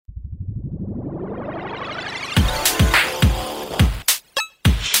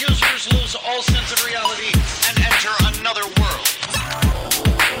lose all sense of reality and enter another world.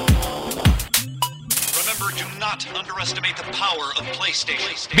 Remember, do not underestimate the power of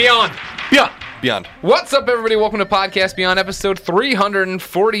PlayStation. Beyond. What's up, everybody? Welcome to Podcast Beyond, episode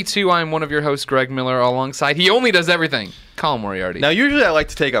 342. I'm one of your hosts, Greg Miller, alongside He Only Does Everything, Colin Moriarty. Now, usually I like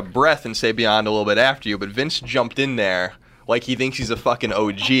to take a breath and say Beyond a little bit after you, but Vince jumped in there like he thinks he's a fucking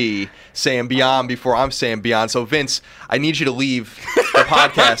OG, saying Beyond before I'm saying Beyond. So, Vince, I need you to leave the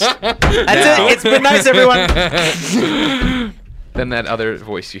podcast. That's it. It's been nice, everyone. Then that other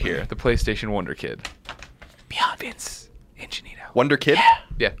voice you hear, the PlayStation Wonder Kid. Beyond Vince Ingenito. Wonder Kid?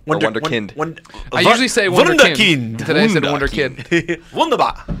 Yeah. Or Wonderkind? I usually say Wonderkind. Wunderkind. Today I said Wonder Kid.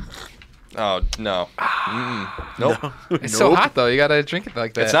 Wunderbar. Oh, no. Nope. It's so hot, though. You got to drink it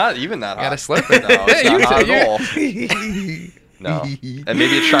like that. It's not even that hot. You got to slurp it. No, it's Yeah, not hot you- at all. No. And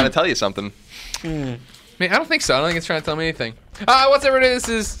maybe it's trying to tell you something. I don't think so. I don't think it's trying to tell me anything. What's up, everybody? This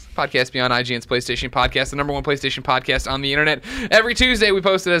is Podcast Beyond, IGN's PlayStation podcast, the number one PlayStation podcast on the internet. Every Tuesday, we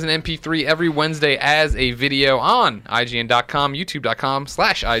post it as an MP3. Every Wednesday, as a video on IGN.com,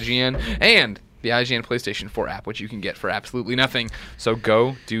 YouTube.com/IGN, and the IGN PlayStation 4 app, which you can get for absolutely nothing. So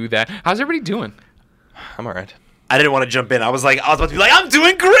go do that. How's everybody doing? I'm all right. I didn't want to jump in. I was about to be like, I'm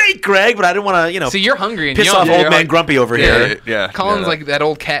doing great, Greg, but I didn't want to, See, you're hungry and piss young. off Yeah, old you're man like- Grumpy over here. Yeah. Colin's Yeah. like that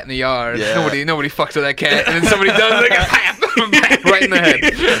old cat in the yard. Yeah. Nobody fucks with that cat, and then somebody does like right in the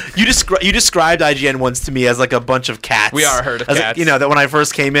head. You described IGN once to me as like a bunch of cats. We are a herd of As cats. that when I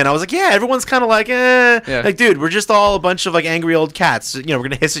first came in, I was like, yeah, everyone's kind of like, Yeah. Like, dude, we're just all a bunch of like angry old cats. We're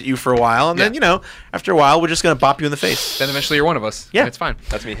going to hiss at you for a while, and then, after a while, we're just going to bop you in the face. Then eventually you're one of us. Yeah. And it's fine.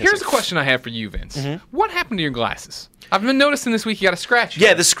 That's me Here's hissing. a question I have for you, Vince. What happened to your glasses? I've been noticing this week you got a scratch.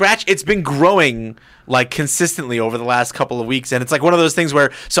 Yeah, the scratch, it's been growing like consistently over the last couple of weeks, and it's like one of those things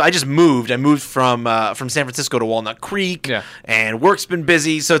where, so I just moved. I moved from San Francisco to Walnut Creek, and work's been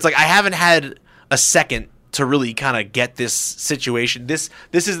busy, so it's like I haven't had a second to really kind of get this situation. This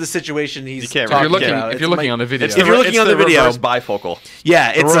is the situation he's can't talking If you're looking, about. if you're looking on the video. It's If you're looking on the video- reverse bifocal. Yeah,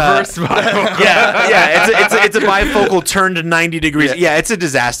 it's reverse bifocal. it's a bifocal turned 90 degrees. Yeah, it's a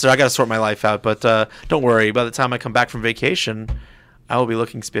disaster. I got to sort my life out, but don't worry. By the time I come back from vacation, I will be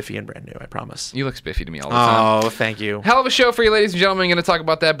looking spiffy and brand new. I promise. You look spiffy to me all the time. Oh, thank you. Hell of a show for you, ladies and gentlemen. Going to talk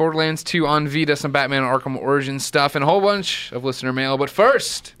about that. Borderlands 2 on Vita, some Batman Arkham Origins stuff, and a whole bunch of listener mail. But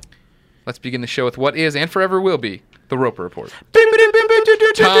first, let's begin the show with what is and forever will be the Roper Report.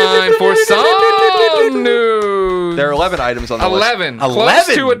 Time for some news. There are 11 items on the list. 11. Close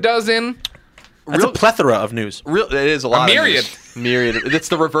 11? to a dozen. That's a plethora of news. It is a lot. myriad. Of news. Myriad. It's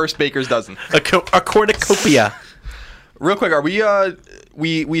the reverse baker's dozen. A cornucopia. Real quick, are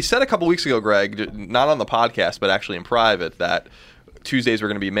we said a couple weeks ago, Greg, not on the podcast, but actually in private, that Tuesdays were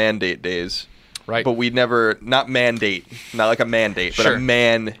going to be mandate days. Right. But we never, not mandate, not like a mandate, but Sure. a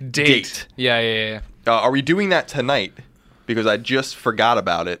man-date. Yeah. Are we doing that tonight? Because I just forgot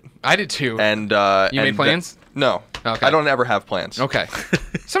about it. I did too. And You made plans? No. Okay. I don't ever have plans. Okay.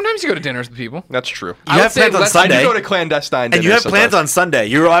 Sometimes you go to dinners with people. That's true. I would have say plans on less- I do Sunday. go to clandestine dinners And you have plans sometimes. on Sunday.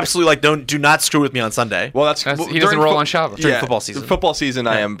 You're absolutely like, do not screw with me on Sunday. Well, that's He during doesn't roll on Shabbos. During football season. Football season,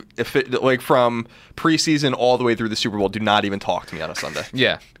 I am like from preseason all the way through the Super Bowl. Do not even talk to me on a Sunday.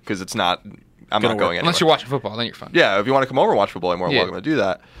 Yeah. Because it's not. I'm Gonna not work. going anywhere. Unless you're watching football, then you're fine. Yeah, if you want to come over and watch football, you're more than Yeah. welcome to do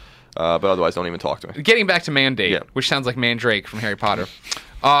that. But otherwise, don't even talk to me. Getting back to Mandate, Yeah. which sounds like Mandrake from Harry Potter.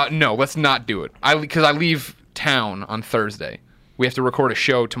 No, let's not do it. Because I leave town on Thursday. We have to record a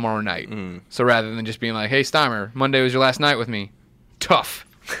show tomorrow night. So rather than just being like, hey, Steimer, Monday was your last night with me. Tough.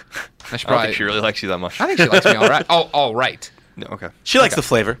 I should I don't probably. think she really likes you that much. I think she likes me all right. Oh, all right. No, okay. She likes the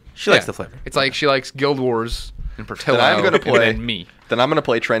flavor. She likes Yeah. the flavor. It's like she likes Guild Wars and Portillo. Then I'm gonna play. And then me. Then I'm gonna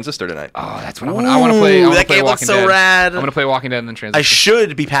play Transistor tonight. Oh, that's what I want. I want to play. I want to that play game looks Walking so Dead. rad. I'm gonna play Walking Dead and then Transistor. I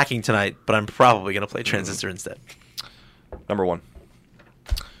should be packing tonight, but I'm probably going to play Transistor instead. Number 1.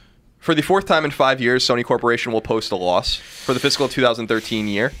 For the 4th time in 5 years, Sony Corporation will post a loss. For the fiscal 2013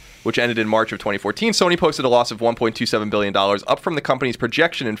 year, which ended in March of 2014, Sony posted a loss of $1.27 billion, up from the company's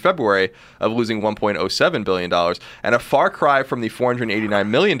projection in February of losing $1.07 billion, and a far cry from the $489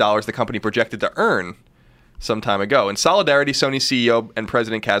 million the company projected to earn some time ago. In solidarity, Sony CEO and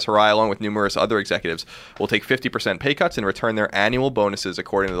President Kaz Hirai, along with numerous other executives, will take 50% pay cuts and return their annual bonuses,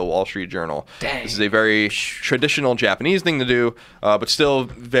 according to the Wall Street Journal. Dang. This is a very traditional Japanese thing to do, but still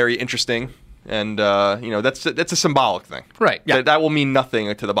very interesting. And that's a symbolic thing, Right. That will mean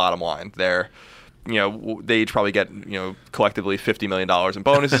nothing to the bottom line. They're they each probably get collectively $50 million in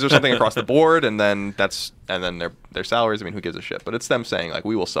bonuses or something across the board, and then their salaries. I mean, who gives a shit? But it's them saying like,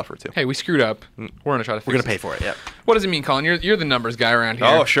 we will suffer too. Hey, we screwed up. We're gonna try to. We're gonna pay for it. Yeah. What does it mean, Colin? You're the numbers guy around here.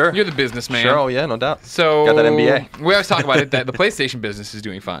 Oh, sure. You're the businessman. Sure. Oh yeah, no doubt. So got that MBA. We always talk about it that the PlayStation business is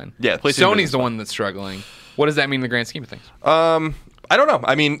doing fine. Yeah, PlayStation Sony's business the one that's struggling. What does that mean in the grand scheme of things? I don't know.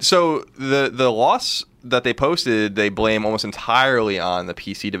 I mean, so the loss that they posted, they blame almost entirely on the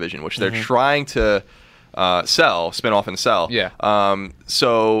PC division, which they're trying to spin off and sell. Yeah.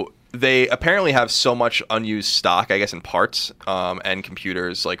 So they apparently have so much unused stock, I guess, in parts and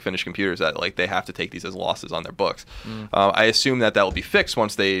computers, like finished computers, that like they have to take these as losses on their books. I assume that will be fixed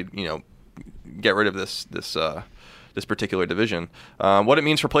once they get rid of this particular division. What it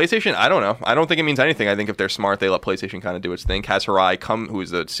means for PlayStation, I don't know. I don't think it means anything. I think if they're smart, they let PlayStation kind of do its thing. Kaz Hirai, who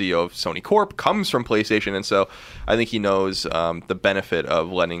is the CEO of Sony Corp, comes from PlayStation, and so I think he knows the benefit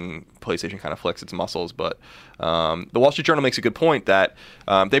of letting PlayStation kind of flex its muscles. But the Wall Street Journal makes a good point that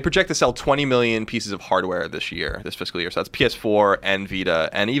they project to sell 20 million pieces of hardware this fiscal year. So that's PS4 and Vita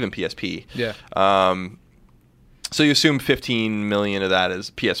and even PSP. Yeah. So you assume 15 million of that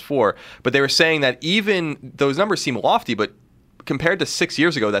is PS4, but they were saying that even those numbers seem lofty, but compared to 6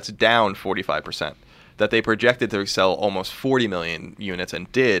 years ago, that's down 45%. That they projected to sell almost 40 million units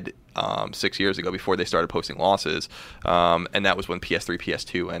and did 6 years ago before they started posting losses, and that was when PS3,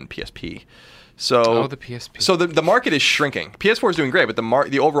 PS2, and PSP. So the PSP. So the market is shrinking. PS4 is doing great, but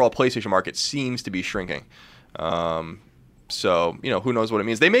the overall PlayStation market seems to be shrinking. So, who knows what it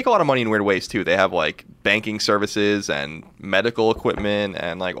means. They make a lot of money in weird ways, too. They have, like, banking services and medical equipment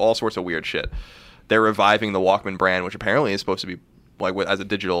and, like, all sorts of weird shit. They're reviving the Walkman brand, which apparently is supposed to be, like, as a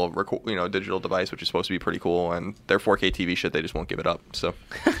digital device, which is supposed to be pretty cool. And their 4K TV shit, they just won't give it up. So,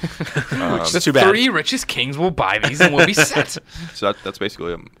 the too bad. 3 richest kings will buy these and we'll be set. So that's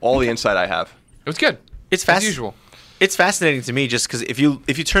basically all the insight I have. It was good. It's as usual. It's fascinating to me just because if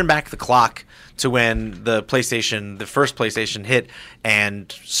you turn back the clock to when the first PlayStation hit, and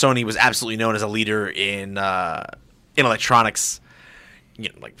Sony was absolutely known as a leader in electronics,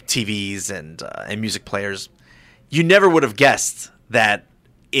 like TVs and music players, you never would have guessed that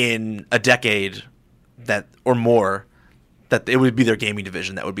in a decade that or more that it would be their gaming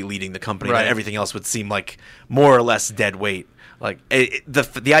division that would be leading the company. Right. That everything else would seem like more or less dead weight. Like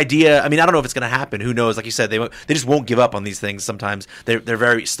the idea, I mean, I don't know if it's going to happen. Who knows? Like you said, they just won't give up on these things. Sometimes they're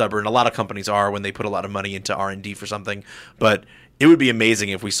very stubborn. A lot of companies are when they put a lot of money into R&D for something. But it would be amazing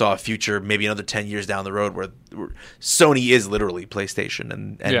if we saw a future, maybe another 10 years down the road, where Sony is literally PlayStation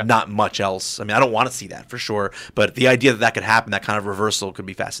and not much else. I mean, I don't want to see that for sure. But the idea that could happen, that kind of reversal, could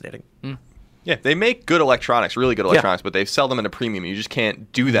be fascinating. Yeah, they make good electronics, really good electronics, but they sell them at a premium. You just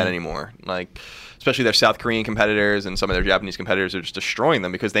can't do that anymore. Like, especially their South Korean competitors and some of their Japanese competitors are just destroying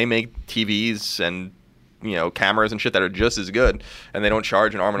them because they make TVs and cameras and shit that are just as good, and they don't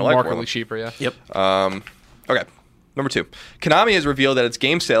charge an arm and a leg for them. Markedly cheaper, yeah. Yep. Okay. Number 2, Konami has revealed that its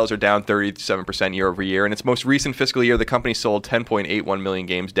game sales are down 37% year over year. In its most recent fiscal year, the company sold 10.81 million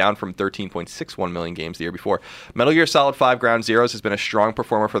games, down from 13.61 million games the year before. Metal Gear Solid 5 Ground Zeroes has been a strong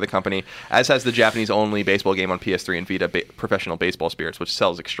performer for the company, as has the Japanese-only baseball game on PS3 and Vita, Professional Baseball Spirits, which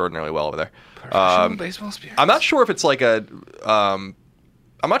sells extraordinarily well over there. Professional Baseball Spirits. I'm not sure if it's like I'm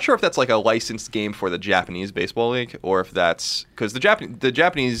not sure if that's like a licensed game for the Japanese Baseball League, or if that's because the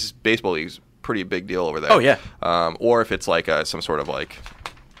Japanese Baseball League is pretty big deal over there. Oh yeah. Or if it's like some sort of like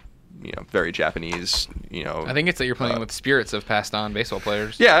very Japanese. I think it's that you're playing with spirits of passed on baseball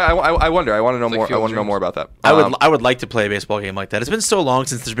players. Yeah, I wonder. I want to know It's like more. I Field want to know Dreams. more about that. I would like to play a baseball game like that. It's been so long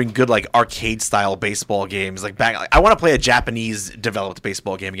since there's been good like arcade style baseball games. I want to play a Japanese developed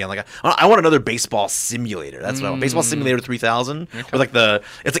baseball game again. Like I want another baseball simulator. That's what I want. Baseball Simulator 3000. Or like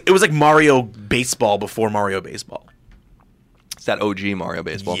it was like Mario Baseball before Mario Baseball. It's that OG Mario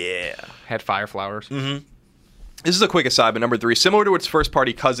Baseball. Yeah. Had fire flowers. This is a quick aside, but number 3, similar to its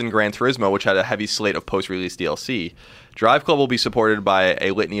first-party cousin Gran Turismo, which had a heavy slate of post-release DLC, Drive Club will be supported by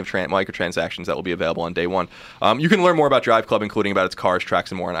a litany of microtransactions that will be available on day one. You can learn more about Drive Club, including about its cars,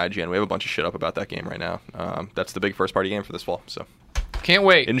 tracks, and more on IGN. We have a bunch of shit up about that game right now. That's the big first-party game for this fall, so Can't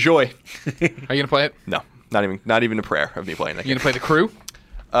wait. enjoy. Are you going to play it? No, not even a prayer of me playing that You game. going to play The Crew?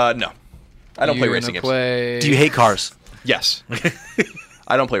 No, I don't play You racing gonna games. play... Do you hate cars? Yes,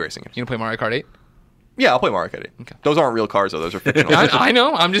 I don't play racing games. You going to play Mario Kart 8? Yeah, I'll play Mario Kart 8. Okay. Those aren't real cars, though. Those are fictional. I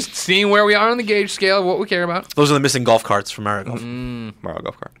know. I'm just seeing where we are on the gauge scale of what we care about. Those are the missing golf carts from Mario Golf. Mario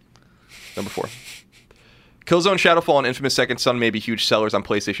Golf Kart. Number 4. Killzone, Shadowfall, and Infamous Second Son may be huge sellers on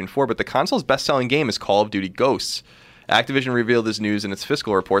PlayStation 4, but the console's best-selling game is Call of Duty Ghosts. Activision revealed this news in its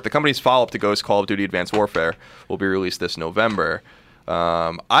fiscal report. The company's follow-up to Ghosts, Call of Duty Advanced Warfare, will be released this November.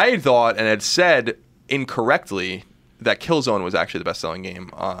 I thought and had said incorrectly that Killzone was actually the best-selling game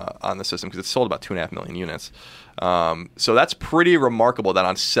on the system because it sold about 2.5 million units. So that's pretty remarkable that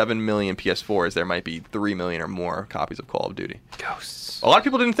on 7 million PS4s there might be 3 million or more copies of Call of Duty. Ghosts. A lot of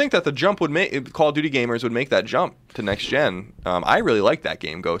people didn't think that the jump would make Call of Duty gamers would make that jump to next gen. I really liked that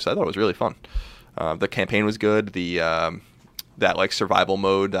game, Ghosts. I thought it was really fun. The campaign was good. The that like survival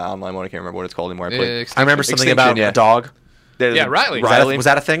mode, the online mode, I can't remember what it's called anymore. I remember something Extinction, about yeah. a dog. Yeah, Riley. Was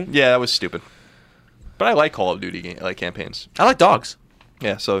that a thing? Yeah, that was stupid. But I like Call of Duty campaigns. I like dogs.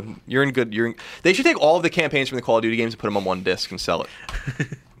 Yeah, so you're in good. They should take all of the campaigns from the Call of Duty games and put them on one disc and sell it.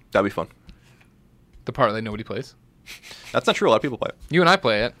 That'd be fun. The part that nobody plays. That's not true. A lot of people play it. You and I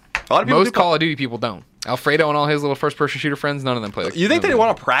play it. A lot of people Most do play- Call of Duty people don't. Alfredo and all his little first-person shooter friends, none of them play it. You think they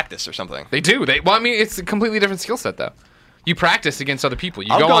want to practice or something? They do. Well, I mean, it's a completely different skill set, though. You practice against other people. You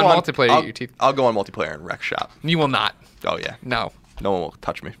go on multiplayer to get your teeth. I'll go on multiplayer and wreck shop. You will not. Oh, yeah. No. No one will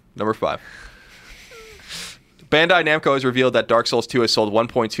touch me. Number 5. Bandai Namco has revealed that Dark Souls 2 has sold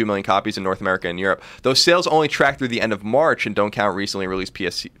 1.2 million copies in North America and Europe. Those sales only track through the end of March and don't count recently released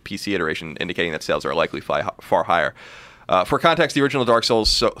PC iteration, indicating that sales are likely far higher. For context, the original Dark Souls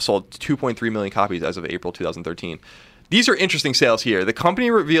sold 2.3 million copies as of April 2013. These are interesting sales here. The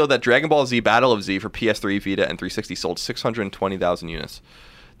company revealed that Dragon Ball Z Battle of Z for PS3, Vita, and 360 sold 620,000 units.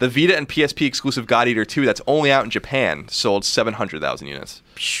 The Vita and PSP exclusive God Eater 2 that's only out in Japan sold 700,000 units.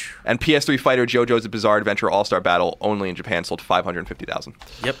 And PS3 Fighter JoJo's Bizarre Adventure All-Star Battle only in Japan sold 550,000.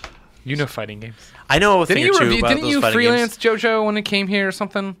 Yep. You know fighting games. I know a thing or two about Didn't those you fighting freelance games. JoJo when it came here or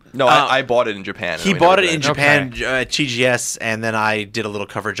something? No, I bought it in Japan. He bought it in Okay. Japan at TGS, and then I did a little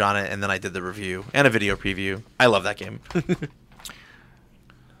coverage on it, and then I did the review and a video preview. I love that game.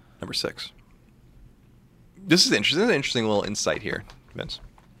 Number 6. This is interesting. This is an interesting little insight here, Vince.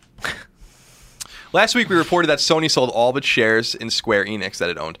 Last week, we reported that Sony sold all but shares in Square Enix that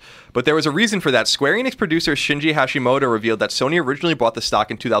it owned. But there was a reason for that. Square Enix producer Shinji Hashimoto revealed that Sony originally bought the stock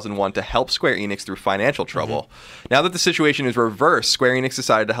in 2001 to help Square Enix through financial trouble. Now that the situation is reversed, Square Enix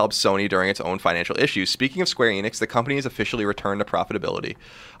decided to help Sony during its own financial issues. Speaking of Square Enix, the company has officially returned to profitability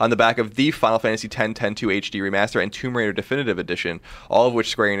on the back of the Final Fantasy X 10-2 HD Remaster and Tomb Raider Definitive Edition, all of which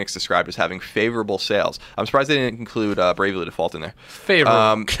Square Enix described as having favorable sales. I'm surprised they didn't include Bravely Default in there.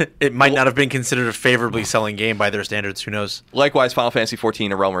 Favorable. It might not have been considered a favorably selling game by their standards. Who knows? Likewise, Final Fantasy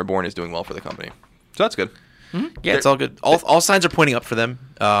XIV: A Realm Reborn is doing well for the company. So that's good. Yeah, it's all good. All signs are pointing up for them.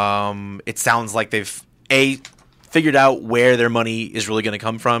 It sounds like they've figured out where their money is really going to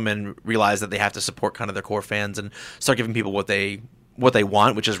come from and realize that they have to support kind of their core fans and start giving people what they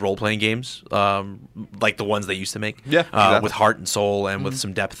want, which is role playing games, like the ones they used to make. Yeah, exactly. With heart and soul and with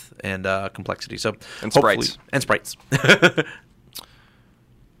some depth and complexity. So And hopefully- sprites. and sprites.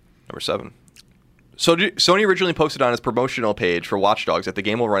 Number 7. So Sony originally posted on its promotional page for Watch Dogs that the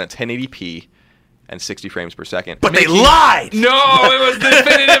game will run at 1080p and 60 frames per second. But they lied. No, it was the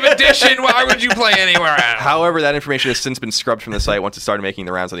definitive edition. Why would you play anywhere else? However, that information has since been scrubbed from the site once it started making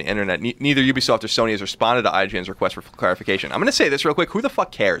the rounds on the internet. Neither Ubisoft or Sony has responded to IGN's request for clarification. I'm going to say this real quick. Who the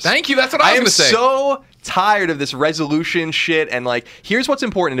fuck cares? Thank you. That's what I was am going to say. so tired of this resolution shit. And like, here's what's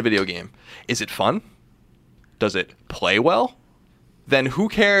important in a video game. Is it fun? Does it play well? Then who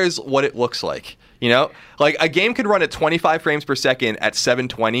cares what it looks like? You know, like a game could run at 25 frames per second at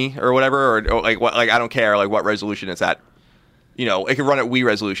 720 or whatever, or like what, like I don't care like what resolution it's at. You know, it could run at Wii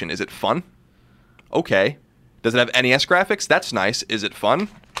resolution. Is it fun? Okay. Does it have NES graphics? That's nice. Is it fun?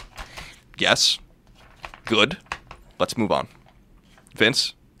 Yes. Good. Let's move on.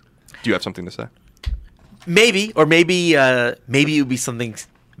 Vince, do you have something to say? Maybe it would be something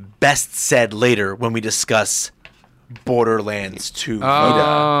best said later when we discuss Borderlands 2.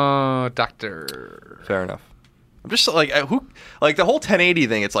 Oh, Doctor. Fair enough. I'm just like the whole 1080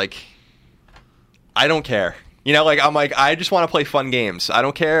 thing. It's like I don't care. You know, like I'm like I just want to play fun games. I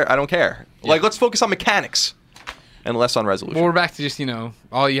don't care. Like let's focus on mechanics and less on resolution. Well, we're back to just,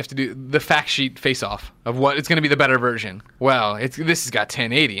 all you have to do, the fact sheet face-off of what it's going to be the better version. Well, this has got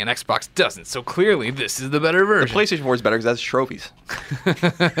 1080 and Xbox doesn't, so clearly this is the better The version. PlayStation 4 is better because it has trophies.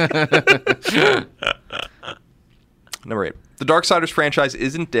 Number 8. The Darksiders franchise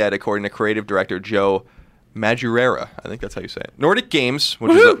isn't dead, according to creative director Joe Madureira. I think that's how you say it. Nordic Games,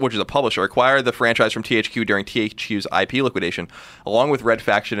 which is a publisher, acquired the franchise from THQ during THQ's IP liquidation, along with Red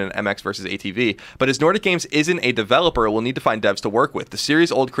Faction and MX vs. ATV. But as Nordic Games isn't a developer, we'll need to find devs to work with. The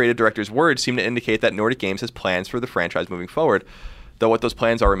series' old creative director's words seem to indicate that Nordic Games has plans for the franchise moving forward, though what those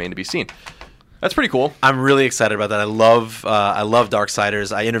plans are remain to be seen. That's pretty cool. I'm really excited about that. I love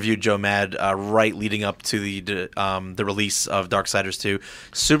Darksiders. I interviewed Joe Mad right leading up to the release of Darksiders 2.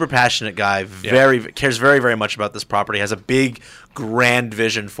 Super passionate guy. Cares very, very much about this property. Has a big, grand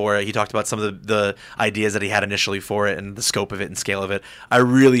vision for it. He talked about some of the ideas that he had initially for it and the scope of it and scale of it. I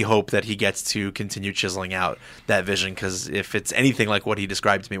really hope that he gets to continue chiseling out that vision, because if it's anything like what he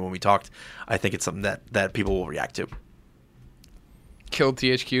described to me when we talked, I think it's something that people will react to. Killed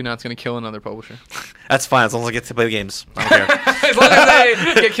THQ, now it's going to kill another publisher. That's fine, as long as I get to play the games. I don't care. As long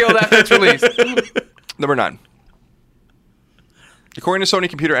as they get killed after it's released. Number 9. According to Sony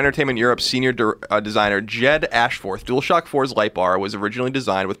Computer Entertainment Europe's senior designer Jed Ashforth, DualShock 4's light bar was originally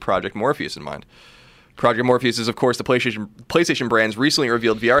designed with Project Morpheus in mind. Project Morpheus is, of course, the PlayStation brand's recently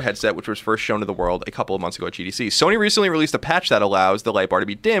revealed VR headset, which was first shown to the world a couple of months ago at GDC. Sony recently released a patch that allows the light bar to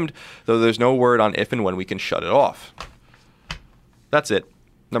be dimmed, though there's no word on if and when we can shut it off. That's it.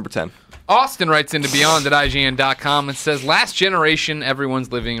 Number 10. Austin writes into Beyond at IGN.com and says, last generation,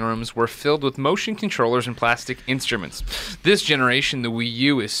 everyone's living rooms were filled with motion controllers and plastic instruments. This generation, the Wii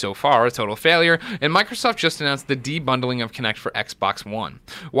U, is so far a total failure, and Microsoft just announced the debundling of Kinect for Xbox One.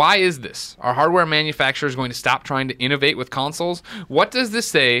 Why is this? Are hardware manufacturers going to stop trying to innovate with consoles? What does this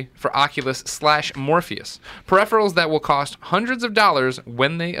say for Oculus/Morpheus? Peripherals that will cost hundreds of dollars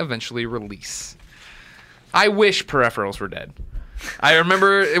when they eventually release. I wish peripherals were dead. I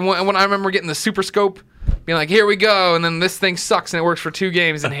remember when I remember getting the Super Scope, being like, here we go, and then this thing sucks and it works for 2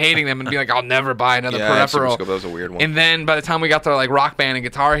 games, and hating them and being like, I'll never buy another peripheral. Super Scope, that was a weird one. And then by the time we got to like Rock Band and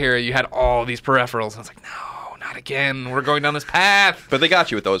Guitar Hero, you had all these peripherals. And I was like, no, not again. We're going down this path. But they got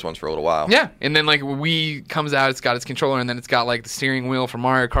you with those ones for a little while. Yeah. And then like Wii comes out, it's got its controller, and then it's got like the steering wheel for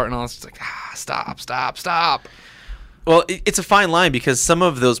Mario Kart and all this. It's like, stop. Well, it's a fine line, because some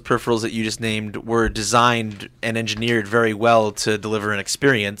of those peripherals that you just named were designed and engineered very well to deliver an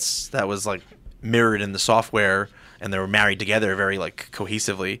experience that was like mirrored in the software, and they were married together very like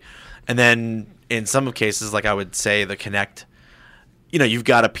cohesively. And then in some cases, like I would say the Kinect, you've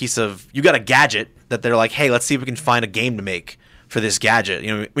got a gadget that they're like, hey, let's see if we can find a game to make for this gadget.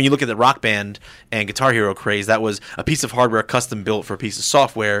 When you look at the Rock Band and Guitar Hero craze, that was a piece of hardware custom built for a piece of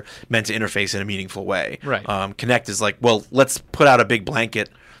software meant to interface in a meaningful way. Right. Kinect is like, well, let's put out a big blanket,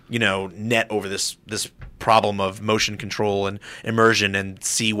 net over this problem of motion control and immersion and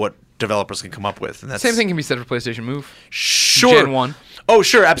see what developers can come up with. And that's Same thing can be said for PlayStation Move. Sure. Gen 1. Oh,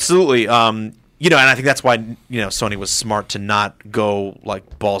 sure, absolutely. And I think that's why Sony was smart to not go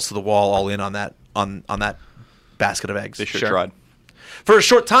like balls to the wall all in on that on that basket of eggs. They should have tried. For a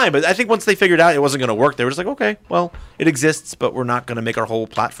short time, but I think once they figured out it wasn't going to work, they were just like, okay, well, it exists, but we're not going to make our whole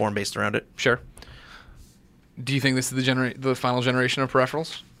platform based around it. Sure. Do you think this is the final generation of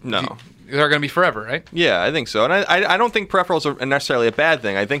peripherals? No. They're going to be forever, right? Yeah, I think so. And I don't think peripherals are necessarily a bad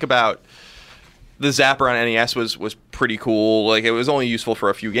thing. I think about the Zapper on NES was pretty cool. Like, it was only useful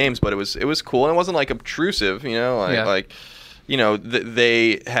for a few games, but it was cool, and it wasn't like obtrusive, They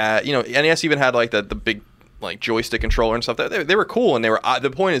had, NES even had like the big like joystick controller and stuff. They were cool, and they were. The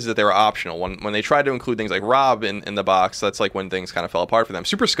point is that they were optional. When they tried to include things like Rob in the box, that's like when things kind of fell apart for them.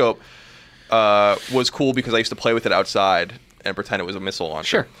 Super Scope was cool because I used to play with it outside and pretend it was a missile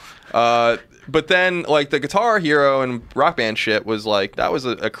launcher. Sure. But then like the Guitar Hero and Rock Band shit was like, that was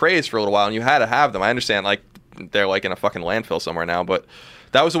a craze for a little while, and you had to have them. I understand like they're like in a fucking landfill somewhere now, but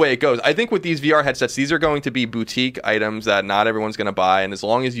that was the way it goes. I think with these VR headsets, these are going to be boutique items that not everyone's going to buy, and as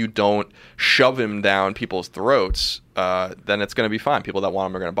long as you don't shove them down people's throats, then it's going to be fine. People that want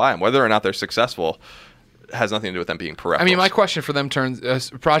them are going to buy them. Whether or not they're successful has nothing to do with them being peripherals. I mean, my question for them turns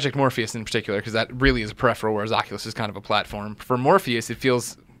Project Morpheus in particular, because that really is a peripheral, whereas Oculus is kind of a platform. For Morpheus, it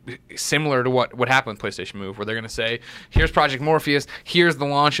feels similar to what happened with PlayStation Move, where they're going to say, here's Project Morpheus, here's the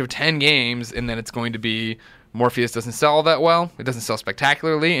launch of 10 games, and then it's going to be Morpheus doesn't sell that well, it doesn't sell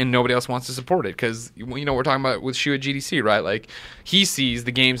spectacularly, and nobody else wants to support it, because we're talking about with Shu at GDC, right? Like, he sees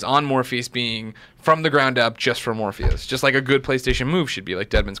the games on Morpheus being from the ground up just for Morpheus, just like a good PlayStation Move should be, like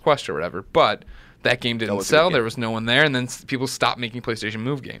Deadman's Quest or whatever. But that game didn't sell, there was no one there, and then people stopped making PlayStation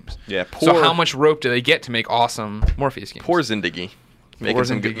Move games. Yeah. So how much rope do they get to make awesome Morpheus games? Poor Zindagi. Making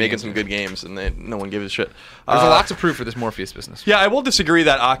some good games, and no one gives a shit. There's a lot to prove for this Morpheus business. Yeah, I will disagree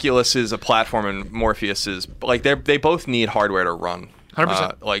that Oculus is a platform and Morpheus is like they both need hardware to run.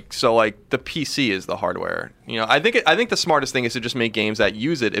 100%. The PC is the hardware. I think the smartest thing is to just make games that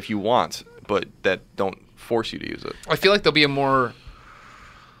use it if you want, but that don't force you to use it. I feel like there'll be a more,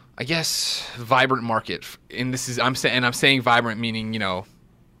 I guess, vibrant market. And I'm saying vibrant meaning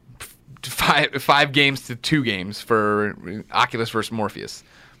 5 games to 2 games for Oculus versus Morpheus.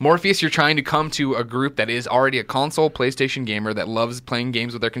 Morpheus, you're trying to come to a group that is already a console PlayStation gamer that loves playing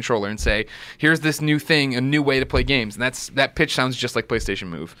games with their controller and say, here's this new thing, a new way to play games. And that pitch sounds just like PlayStation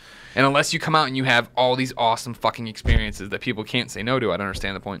Move. And unless you come out and you have all these awesome fucking experiences that people can't say no to, I don't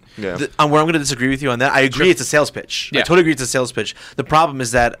understand the point. Yeah. Where I'm going to disagree with you on that, I agree it's a sales pitch. Yeah. I totally agree it's a sales pitch. The problem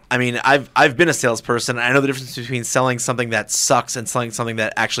is that, I mean, I've been a salesperson. And I know the difference between selling something that sucks and selling something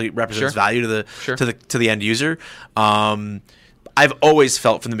that actually represents value to the end user. I've always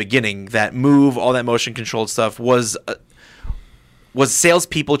felt from the beginning that Move, all that motion controlled stuff was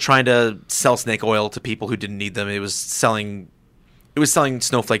salespeople trying to sell snake oil to people who didn't need them. It was selling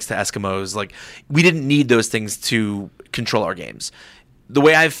snowflakes to Eskimos. Like, we didn't need those things to control our games. The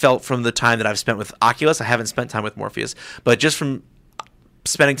way I've felt from the time that I've spent with Oculus, I haven't spent time with Morpheus, but just from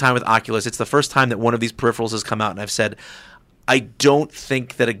spending time with Oculus, it's the first time that one of these peripherals has come out and I've said, I don't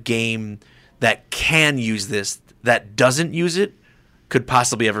think that a game that can use this, that doesn't use it, could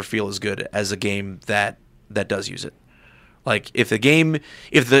possibly ever feel as good as a game that does use it. Like, if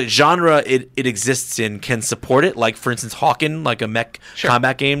the genre it exists in can support it, like, for instance, Hawken, like a mech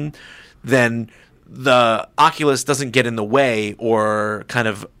combat game, then the Oculus doesn't get in the way or kind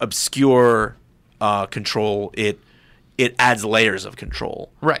of obscure control. It adds layers of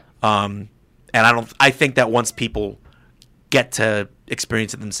control. Right. And I think that once people get to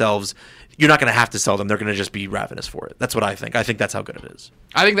experience it themselves, you're not going to have to sell them. They're going to just be ravenous for it. That's what I think. I think that's how good it is.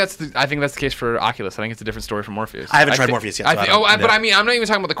 I think that's the case for Oculus. I think it's a different story for Morpheus. I haven't tried Morpheus yet. But I mean, I'm not even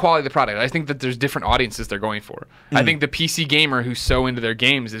talking about the quality of the product. I think that there's different audiences they're going for. I think the PC gamer who's so into their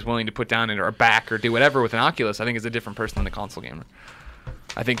games is willing to put down or back or do whatever with an Oculus. I think is a different person than the console gamer.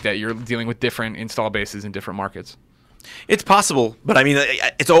 I think that you're dealing with different install bases in different markets. It's possible, but I mean,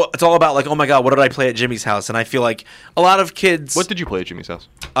 it's all about, like, oh my god, what did I play at Jimmy's house? And I feel like a lot of kids. What did you play at Jimmy's house?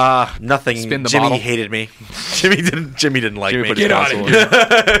 Nothing. Spin the Jimmy bottle. hated me. Jimmy didn't like me. Get out of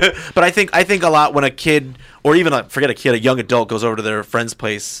here. But I think a lot when a kid, or even forget a kid, a young adult goes over to their friend's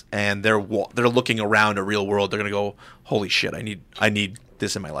place and they're looking around a real world, they're gonna go, holy shit, I need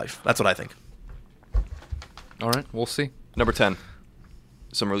this in my life. That's what I think. All right, we'll see. Number 10.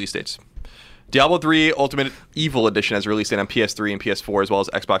 Some release dates. Diablo 3 Ultimate Evil Edition has released date on PS3 and PS4 as well as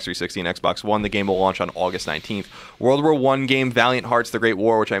Xbox 360 and Xbox One. The game will launch on August 19th. World War I game Valiant Hearts: The Great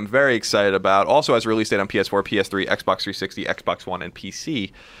War, which I'm very excited about, also has a release date on PS4, PS3, Xbox 360, Xbox One, and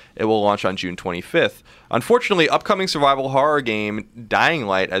PC. It will launch on June 25th. Unfortunately, upcoming survival horror game Dying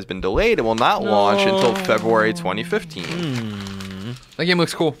Light has been delayed and will not launch until February 2015. That game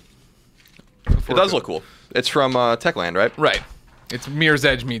looks cool. It does look cool. It's from Techland, right? Right. It's Mirror's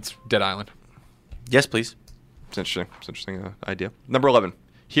Edge meets Dead Island. Yes, please. It's interesting. It's an interesting idea. Number 11.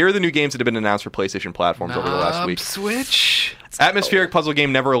 Here are the new games that have been announced for PlayStation platforms over the last week. Switch. Atmospheric puzzle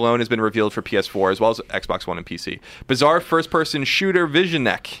game Never Alone has been revealed for PS4 as well as Xbox One and PC. Bizarre first-person shooter Vision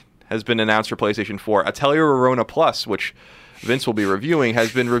Neck has been announced for PlayStation 4. Atelier Rorona Plus, which Vince will be reviewing,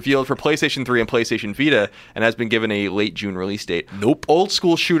 has been revealed for PlayStation 3 and PlayStation Vita and has been given a late June release date. Nope. Old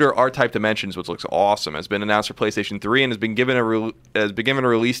school shooter R-Type Dimensions, which looks awesome, has been announced for PlayStation 3 and has been given a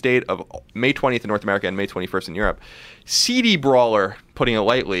release date of May 20th in North America and May 21st in Europe. CD Brawler, putting it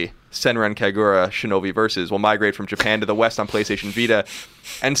lightly, Senran Kagura Shinobi Versus, will migrate from Japan to the West on PlayStation Vita.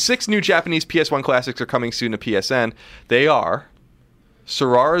 And 6 new Japanese PS1 classics are coming soon to PSN. They are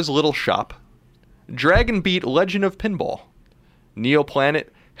Sorara's Little Shop, Dragon Beat Legend of Pinball, Neoplanet,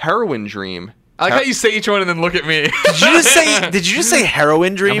 Heroin Dream. I like how you say each one and then look at me. Did you just say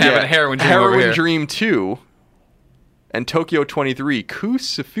Heroin Dream? I'm having a Heroin Dream over here. Dream 2, and Tokyo 23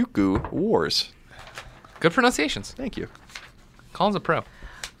 Kusufuku Wars. Good pronunciations. Thank you. Colin's a pro.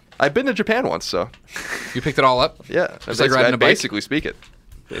 I've been to Japan once, so You picked it all up? yeah. Just like riding a bike? basically speak it.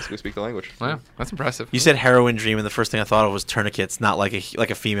 Basically speak the language. Wow, that's impressive. You said Heroin Dream, and the first thing I thought of was tourniquets, not like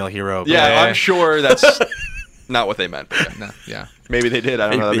a female hero. Yeah, Yeah. I'm sure that's not what they meant. But yeah. No, yeah. Maybe they did. I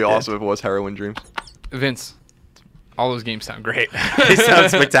don't know. That'd Maybe be they awesome if it was Heroin Dreams. Vince, all those games sound great. They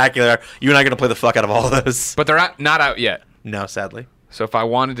sound spectacular. You and I are going to play the fuck out of all of those. But they're not out yet. No, sadly. So if I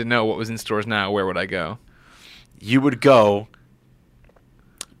wanted to know what was in stores now, where would I go? You would go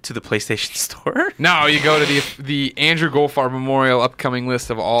to the PlayStation Store? No, you go to the Andrew Goldfarb Memorial upcoming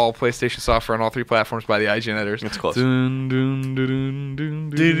list of all PlayStation software on all 3 platforms by the IGN editors. It's close. Dun, dun, dun, dun, dun,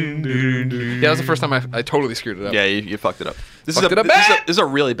 dun, dun, dun. Yeah, that was the first time I totally screwed it up. Yeah, you fucked it up. This Fucked it up this bad. is a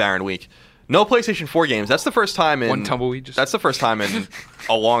really barren week. No PlayStation 4 games. That's the first time in One tumbleweed. That's the first time in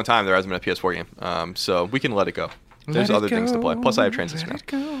a long time there hasn't been a PS4 game. So we can let it go. There's Let it other things to play. go, Plus, I have Transistor now. let it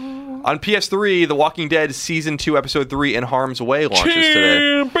go. On PS3, The Walking Dead Season 2, Episode 3 In Harm's Way launches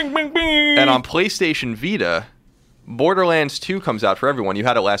today. Bing, bing, bing. And on PlayStation Vita, Borderlands 2 comes out for everyone. You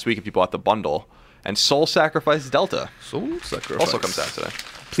had it last week if you bought the bundle. And Soul Sacrifice Delta Soul Sacrifice also comes out today.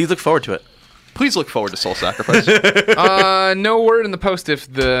 Please look forward to it. Please look forward to Soul Sacrifice. No word in the post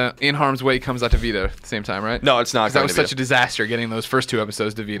if the In Harm's Way comes out to Vita at the same time, right? No, it's not. 'Cause that was such a disaster getting those first 2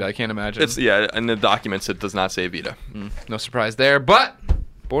 episodes to Vita. I can't imagine. In the documents it does not say Vita. No surprise there. But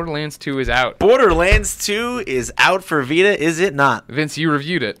Borderlands 2 is out. Borderlands 2 is out for Vita, is it not? Vince, you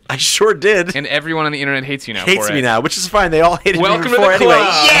reviewed it. I sure did. And everyone on the internet hates you now. Hates for me it. now, which is fine. They all hated Welcome me to the before club. anyway.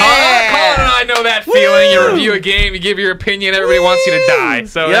 Yeah! Colin and I know that feeling. You review a game, you give your opinion, everybody wants you to die.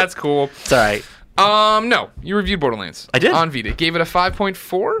 So Yep. that's cool. It's all right. No, you reviewed Borderlands. I did. On Vita. Gave it a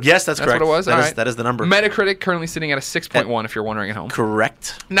 5.4? Yes, that's correct. That's what it was? That All is- right. that is the number. Metacritic currently sitting at a 6.1 if you're wondering at home.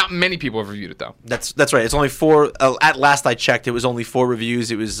 Correct. Not many people have reviewed it, though. That's right. It's only 4. At last I checked, it was only 4 reviews.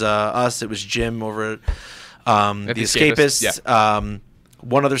 It was us. It was Jim over at The Escapist. Yeah.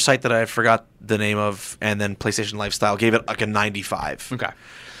 One other site that I forgot the name of, and then PlayStation Lifestyle gave it like a 95. Okay.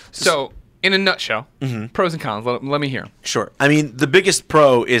 So, in a nutshell, pros and cons. Let me hear 'em. Sure. I mean, the biggest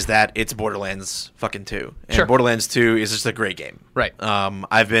pro is that it's Borderlands fucking 2. And Sure. Borderlands 2 is just a great game. Right.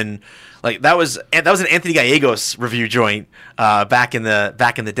 I've been like that was an Anthony Gallegos review joint back in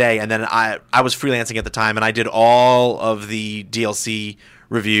the day, and then I was freelancing at the time, and I did all of the DLC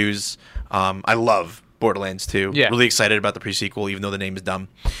reviews. I love Borderlands 2. Yeah. Really excited about the pre-sequel, even though the name is dumb.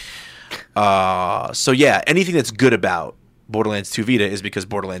 So yeah, anything that's good about Borderlands 2 Vita is because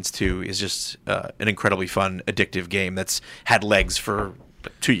Borderlands 2 is just an incredibly fun, addictive game that's had legs for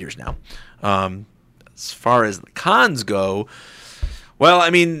 2 years now. As far as the cons go, well, I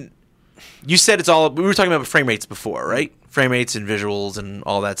mean, you said we were talking about frame rates before, right? Frame rates and visuals and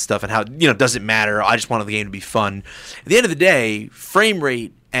all that stuff, and how, does it matter? I just wanted the game to be fun. At the end of the day, frame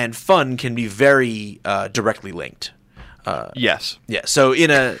rate and fun can be very directly linked. Yes. Yeah, so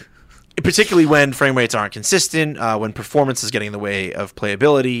particularly when frame rates aren't consistent, when performance is getting in the way of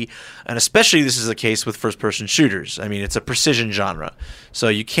playability, and especially this is the case with first-person shooters. I mean, it's a precision genre, so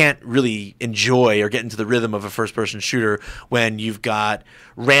you can't really enjoy or get into the rhythm of a first-person shooter when you've got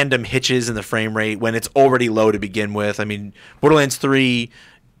random hitches in the frame rate, when it's already low to begin with. I mean, Borderlands 3,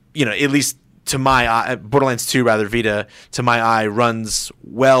 at least to my eye, Borderlands 2, rather, Vita, to my eye, runs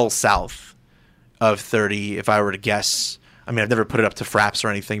well south of 30, if I were to guess. I mean, I've never put it up to fraps or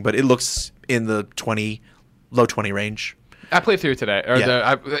anything, but it looks in the low 20 range. I played through it today.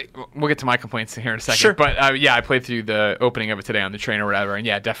 We'll get to my complaints here in a second. Sure. But I played through the opening of it today on the train or whatever, and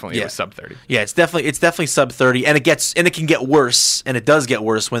definitely it was sub 30. Yeah, it's definitely sub 30, and it can get worse, and it does get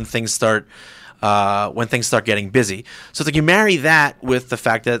worse when things start getting busy. So you marry that with the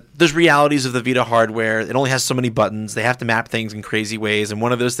fact that there's realities of the Vita hardware. It only has so many buttons. They have to map things in crazy ways, and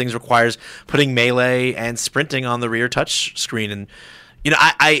one of those things requires putting melee and sprinting on the rear touch screen. And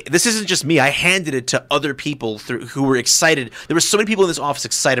this isn't just me. I handed it to other people who were excited. There were so many people in this office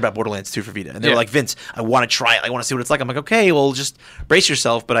excited about Borderlands 2 for Vita, and they were like, "Vince, I want to try it. I want to see what it's like." I'm like, "Okay, well, just brace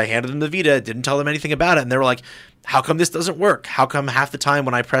yourself." But I handed them the Vita, didn't tell them anything about it, and they were like, "How come this doesn't work? How come half the time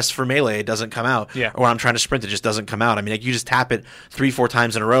when I press for melee it doesn't come out? Yeah. Or when I'm trying to sprint it just doesn't come out?" I mean, you just tap it 3-4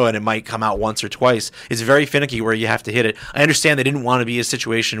 times in a row and it might come out once or twice. It's very finicky where you have to hit it. I understand they didn't want to be a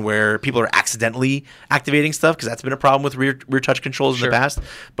situation where people are accidentally activating stuff, because that's been a problem with rear touch controls in the past.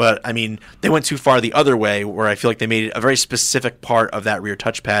 But I mean, they went too far the other way, where I feel like they made a very specific part of that rear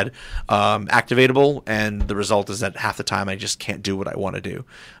touchpad activatable, and the result is that half the time I just can't do what I want to do.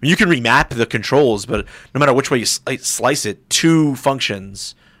 I mean, you can remap the controls, but no matter which way you slice it, 2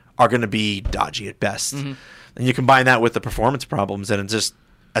 functions are going to be dodgy at best. And you combine that with the performance problems, and it's just,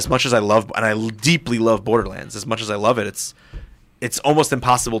 as much as I love, and I deeply love Borderlands, as much as I love it, it's almost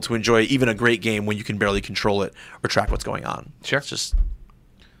impossible to enjoy even a great game when you can barely control it or track what's going on. Sure. It's just...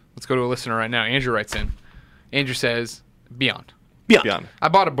 Let's go to a listener right now. Andrew writes in. Andrew says, Beyond. Beyond. I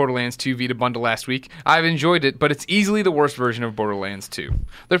bought a Borderlands 2 Vita bundle last week. I've enjoyed it, but it's easily the worst version of Borderlands 2.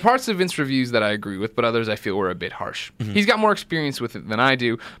 There are parts of Vince's reviews that I agree with, but others I feel were a bit harsh. He's got more experience with it than I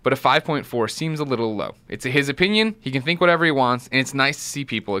do, but a 5.4 seems a little low. It's his opinion, he can think whatever he wants, and it's nice to see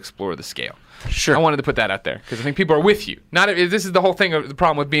people explore the scale. Sure. I wanted to put that out there, because I think people are with you. This is the whole thing, the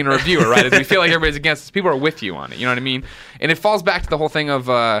problem with being a reviewer, right? Is we feel like everybody's against us. People are with you on it, you know what I mean? And it falls back to the whole thing of...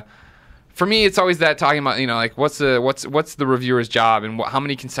 for me, it's always that talking about, like, what's the reviewer's job, and how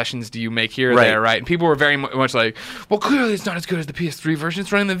many concessions do you make here or there, right? And people were very much like, well, clearly it's not as good as the PS3 version.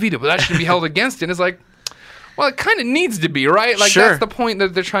 It's running the Vita, but that should be held against it. And it's like, well, it kind of needs to be, right? Like, Sure. that's the point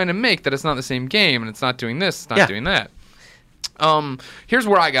that they're trying to make, that it's not the same game, and it's not doing this, it's not doing that. Here's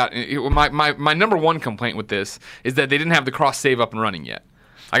where I got my number one complaint with this is that they didn't have the cross save up and running yet.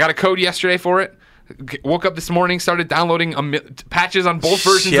 I got a code yesterday for it. Woke up this morning, started downloading patches on both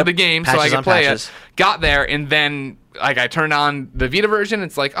versions of the game so I could play it. Got there, and then like I turned on the Vita version.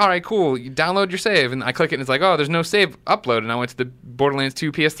 It's like, all right, cool. You download your save, and I click it, and it's like, oh, there's no save upload. And I went to the Borderlands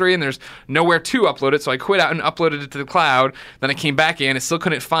 2 PS3, and there's nowhere to upload it. So I quit out and uploaded it to the cloud. Then I came back in, and still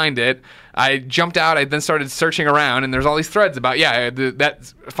couldn't find it. I jumped out. I then started searching around, and there's all these threads about, that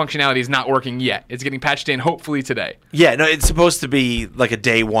functionality is not working yet. It's getting patched in hopefully today. Yeah, no, it's supposed to be like a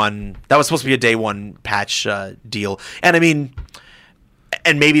day one. That was supposed to be a day one patch deal. And I mean,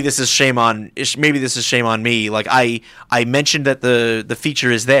 and maybe this is shame on me. Like I mentioned that the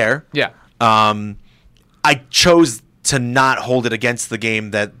feature is there. Yeah. I chose to not hold it against the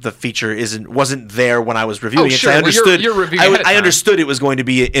game that the feature wasn't there when I was reviewing it. Sure. I understood. You're reviewing ahead of I time. understood it was going to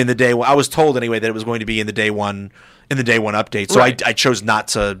be in the day one. I was told anyway that it was going to be in the day one update. So Right. I chose not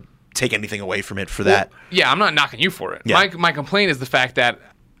to take anything away from it for that. Yeah, I'm not knocking you for it. Yeah. My complaint is the fact that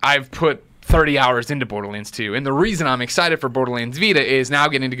I've put 30 hours into Borderlands 2, and the reason I'm excited for Borderlands Vita is now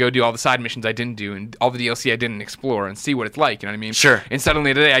getting to go do all the side missions I didn't do and all the DLC I didn't explore and see what it's like, you know what I mean? Sure. And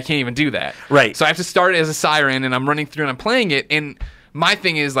suddenly today I can't even do that. Right. So I have to start as a Siren, and I'm running through and I'm playing it, and my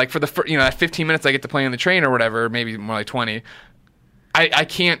thing is, like, for the that 15 minutes I get to play on the train or whatever, maybe more like 20, I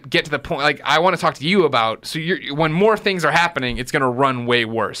can't get to the point. Like, I want to talk to you about, so when more things are happening, it's going to run way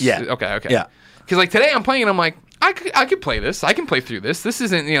worse. Yeah. Okay. Yeah. Because, like, today I'm playing and I'm like, I could play this. I can play through this. This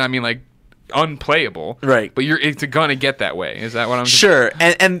isn't, like, unplayable. Right. But it's gonna get that way. Is that what I'm Sure.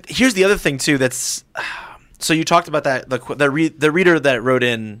 And here's the other thing too. That's so you talked about that the reader that wrote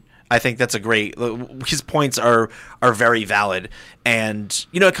in. I think that's his points are very valid, and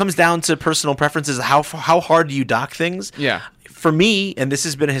it comes down to personal preferences. How hard do you dock things? Yeah. For me, and this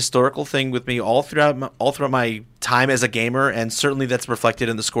has been a historical thing with me all throughout my time as a gamer, and certainly that's reflected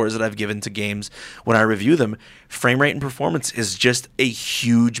in the scores that I've given to games when I review them. Frame rate and performance is just a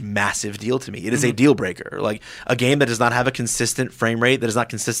huge, massive deal to me. It is a deal breaker. Like a game that does not have a consistent frame rate, that does not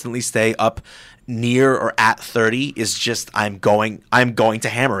consistently stay up near or at 30 is just I'm going to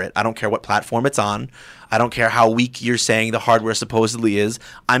hammer it. I don't care what platform it's on. I don't care how weak you're saying the hardware supposedly is.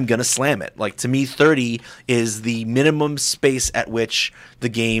 I'm going to slam it. Like, to me, 30 is the minimum space at which the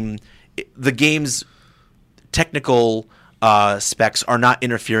game's technical specs are not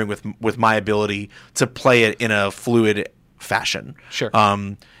interfering with my ability to play it in a fluid fashion. Sure.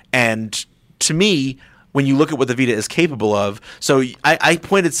 And to me, when you look at what the Vita is capable of, so I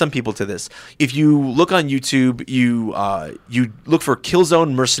pointed some people to this. If you look on YouTube, you look for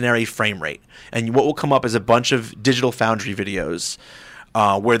Killzone Mercenary frame rate, and what will come up is a bunch of Digital Foundry videos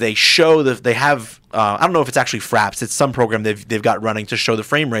where they show they have I don't know if it's actually Fraps. It's some program they've got running to show the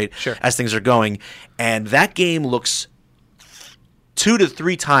frame rate as things are going, and that game looks 2 to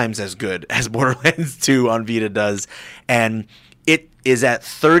 3 times as good as Borderlands 2 on Vita does, and it is at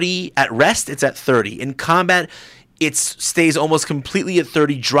 30 at rest. It's at 30 in combat. It stays almost completely at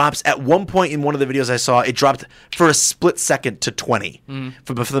 30. Drops at one point in one of the videos I saw. It dropped for a split second to 20.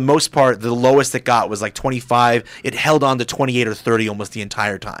 For the most part, the lowest it got was like 25. It held on to 28 or 30 almost the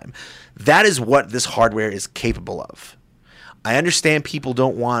entire time. That is what this hardware is capable of. I understand people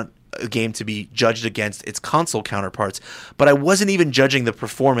don't want a game to be judged against its console counterparts, but I wasn't even judging the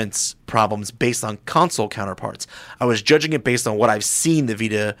performance problems based on console counterparts. I was judging it based on what I've seen the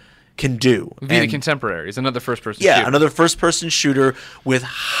Vita can do. Vita Contemporary is another first-person shooter. shooter. Another first-person shooter with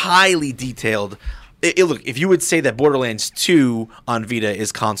highly detailed... Look, if you would say that Borderlands 2 on Vita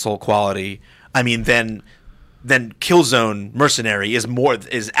is console quality, I mean, then Killzone Mercenary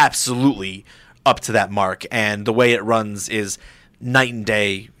is absolutely up to that mark, and the way it runs is night and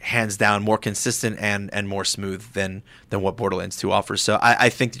day, hands down, more consistent and more smooth than what Borderlands 2 offers. So I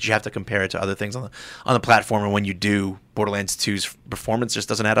think that you have to compare it to other things on the platform, and when you do, Borderlands 2's performance just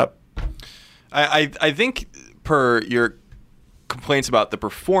doesn't add up. I think per your complaints about the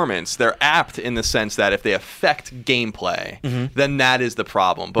performance, they're apt in the sense that if they affect gameplay, then that is the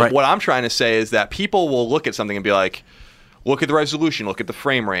problem. But what I'm trying to say is that people will look at something and be like, look at the resolution, look at the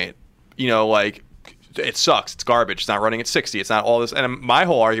frame rate, like, it sucks, it's garbage, it's not running at 60, it's not all this. And my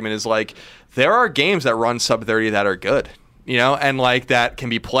whole argument is, like, there are games that run sub 30 that are good, and like that can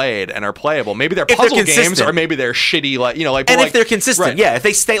be played and are playable. Maybe they're puzzle games, or maybe they're shitty, and if they're consistent, if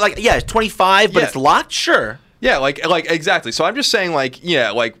they stay 25, but it's locked, sure. Yeah, like exactly. So I'm just saying,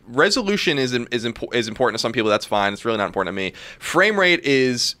 resolution is important to some people. That's fine. It's really not important to me. Frame rate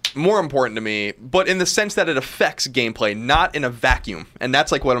is more important to me, but in the sense that it affects gameplay, not in a vacuum. And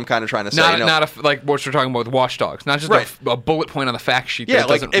that's like what I'm kind of trying to say. Not like what you're talking about with Watch Dogs. Not just a bullet point on the fact sheet. Yeah,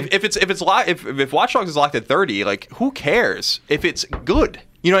 like if Watch Dogs is locked at 30, like, who cares if it's good?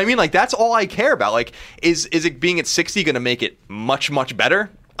 You know what I mean? Like, that's all I care about. Like, is it being at 60 going to make it much, much better?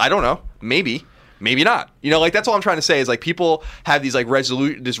 I don't know. Maybe not. That's all I'm trying to say is, like, people have these, like,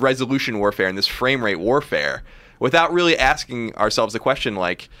 this resolution warfare and this frame rate warfare without really asking ourselves the question,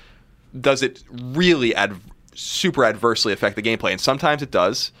 like, does it really super adversely affect the gameplay? And sometimes it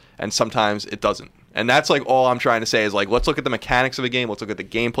does, and sometimes it doesn't. And that's like all I'm trying to say is, like, let's look at the mechanics of a game, let's look at the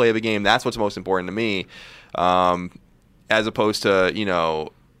gameplay of a game. That's what's most important to me, as opposed to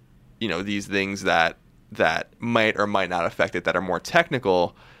these things that might or might not affect it, that are more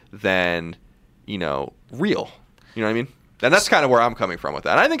technical than real. You know what I mean? And that's kind of where I'm coming from with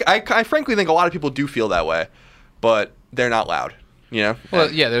that. And I frankly think a lot of people do feel that way, but they're not loud.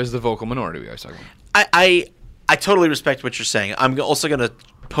 Well, yeah, there's the vocal minority we always talk about. I totally respect what you're saying. I'm also going to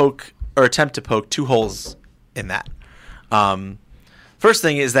poke or attempt to poke two holes in that. First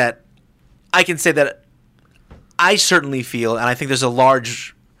thing is that I can say that I certainly feel, and I think there's a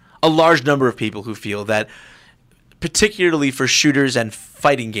large number of people who feel that, particularly for shooters and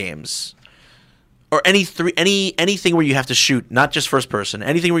fighting games, or anything where you have to shoot, not just first person,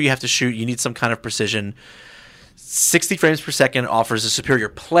 anything where you have to shoot, you need some kind of precision. 60 frames per second offers a superior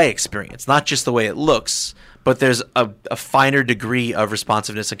play experience, not just the way it looks, but there's a finer degree of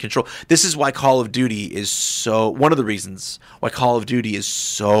responsiveness and control. This is why Call of Duty is one of the reasons why Call of Duty is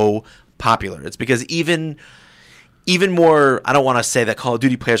so popular. It's because even more, I don't want to say that Call of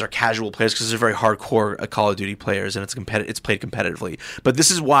Duty players are casual players, because they're very hardcore Call of Duty players, and it's played competitively. But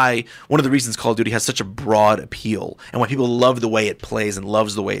this is why one of the reasons Call of Duty has such a broad appeal, and why people love the way it plays and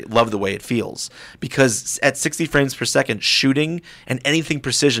love the way it feels. Because at 60 frames per second, shooting and anything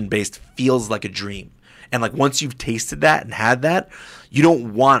precision based feels like a dream. And like once you've tasted that and had that, you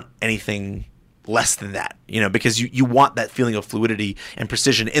don't want anything less than that, because you want that feeling of fluidity and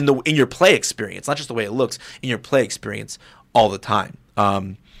precision in your play experience, not just the way it looks, in your play experience all the time.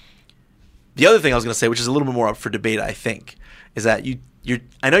 The other thing I was going to say, which is a little bit more up for debate, I think, is that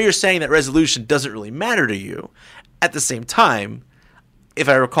I know you're saying that resolution doesn't really matter to you. At the same time, if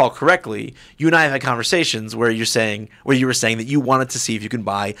I recall correctly, you and I have had conversations where you were saying that you wanted to see if you can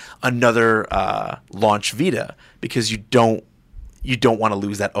buy another launch Vita because you don't want to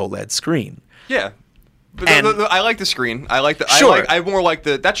lose that OLED screen. Yeah, but I like the screen. I like the. Sure. I more like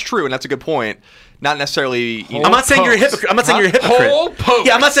the. That's true, and that's a good point. Not necessarily. I'm not saying you're a hypocrite. I'm not saying you're a hypocrite.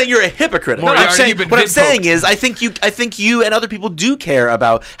 Yeah, I'm not saying you're a hypocrite. What I'm saying is, I think you and other people do care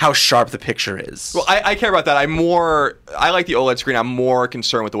about how sharp the picture is. Well, I care about that. I like the OLED screen. I'm more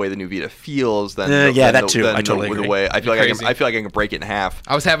concerned with the way the new Vita feels than that too. I totally agree. The way I feel like I can break it in half.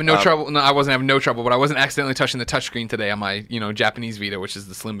 I was having no trouble. No, I wasn't having no trouble, but I wasn't accidentally touching the touchscreen today on my Japanese Vita, which is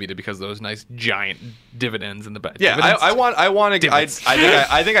the Slim Vita, because of those nice giant dividends in the back. Yeah, I want to. I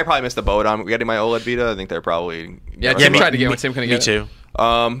think I probably missed the boat on getting my OLED Vita. I think they're probably Tim tried to get one. Tim couldn't get it. Me too.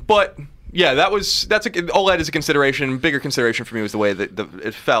 But yeah, OLED is a consideration. Bigger consideration for me was the way that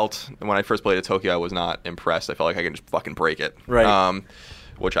it felt. And when I first played at Tokyo, I was not impressed. I felt like I could just fucking break it. Right.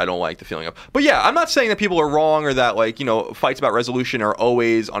 Which I don't like the feeling of. But yeah, I'm not saying that people are wrong, or that fights about resolution are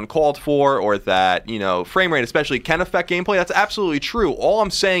always uncalled for, or that frame rate especially can affect gameplay. That's absolutely true. All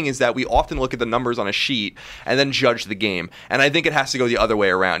I'm saying is that we often look at the numbers on a sheet and then judge the game. And I think it has to go the other way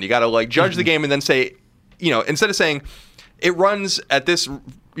around. You got to judge the game and then say, instead of saying it runs at this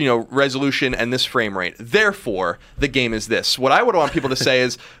resolution and this frame rate, therefore the game is this. What I would want people to say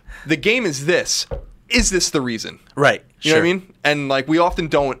is the game is this. Is this the reason? Right. You know what I mean? And we often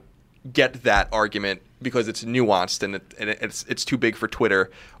don't get that argument because it's nuanced and it's too big for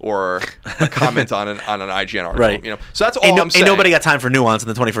Twitter or a comment on an IGN article. Right. So that's all I'm saying. Ain't nobody got time for nuance in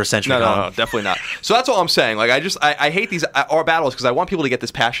the 21st century. No, definitely not. So that's all I'm saying. I hate these our battles because I want people to get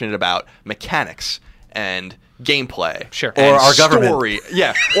this passionate about mechanics and gameplay, sure, or our story, government,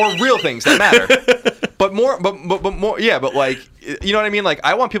 yeah, or real things that matter. but more, yeah. But you know what I mean?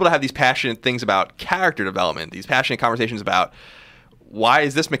 I want people to have these passionate things about character development, these passionate conversations about why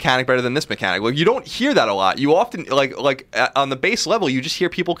is this mechanic better than this mechanic. You don't hear that a lot. You often on the base level, you just hear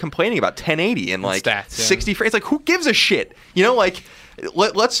people complaining about 1080 and stats, 60 frames. Who gives a shit?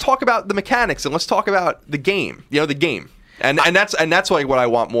 Let's talk about the mechanics and let's talk about the game. The game. And that's what I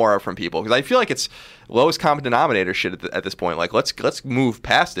want more of from people, because I feel like it's lowest common denominator shit at this point. Let's move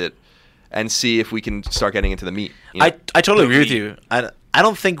past it and see if we can start getting into the meat. I totally agree with you. I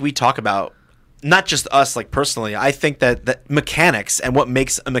don't think we talk about, not just us personally. I think that mechanics and what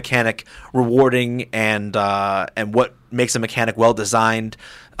makes a mechanic rewarding and what makes a mechanic well designed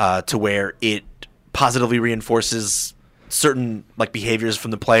to where it positively reinforces certain behaviors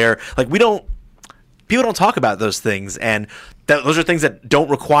from the player. People don't talk about those things, and those are things that don't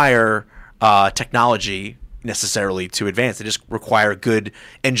require technology necessarily to advance. They just require good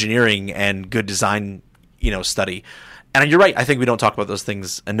engineering and good design, study. And you're right. I think we don't talk about those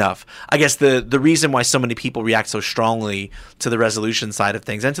things enough. I guess the reason why so many people react so strongly to the resolution side of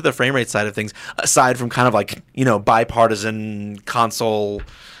things and to the frame rate side of things, aside from kind of like, bipartisan console,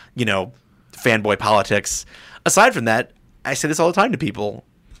 fanboy politics, aside from that, I say this all the time to people.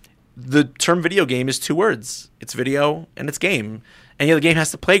 The term video game is 2 words. It's video and it's game. And the game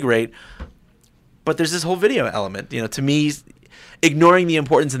has to play great. But there's this whole video element. To me, ignoring the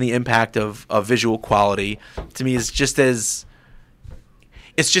importance and the impact of visual quality, to me, is just as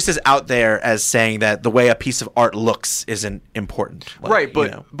out there as saying that the way a piece of art looks isn't important. Right,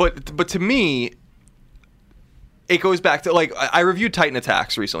 but to me, it goes back to, like, I reviewed Titan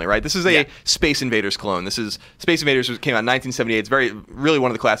Attacks recently, right? This is a Space Invaders clone. This is Space Invaders, which came out in 1978. It's really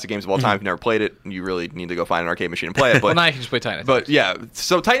one of the classic games of all time. If you've never played it, you really need to go find an arcade machine and play it. But, well, now you can just play Titan Attacks. But yeah,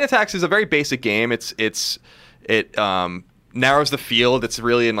 so Titan Attacks is a very basic game. It narrows the field. It's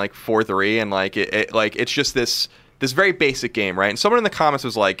really in like 4-3, and it's just this very basic game, right? And someone in the comments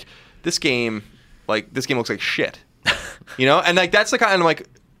was like, "This game looks like shit," and like that's the kind. And I'm like,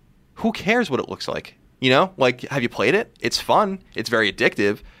 who cares what it looks like? Like, have you played it? It's fun. It's very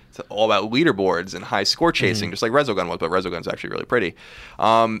addictive. It's all about leaderboards and high score chasing, just like Resogun was, but Resogun's actually really pretty.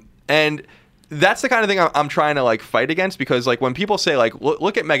 And that's the kind of thing I'm trying to like fight against, because like when people say like,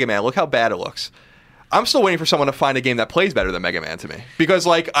 look at Mega Man, look how bad it looks. I'm still waiting for someone to find a game that plays better than Mega Man to me, because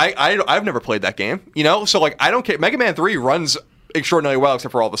like I've never played that game, so like I don't care. Mega Man 3 runs extraordinarily well,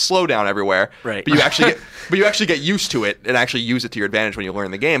 except for all the slowdown everywhere. Right. But you actually get used to it and actually use it to your advantage when you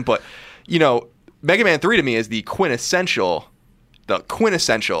learn the game. But Mega Man 3 to me is the quintessential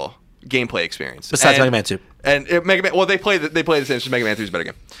gameplay experience. Besides Mega Man 2. And Mega Man, well, they play the same. So Mega Man 3 is a better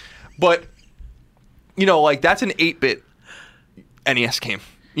game. But like that's an 8-bit NES game.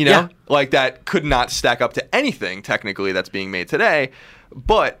 Like that could not stack up to anything technically that's being made today.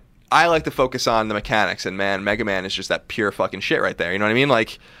 But I like to focus on the mechanics, and man, Mega Man is just that pure fucking shit right there. You know what I mean?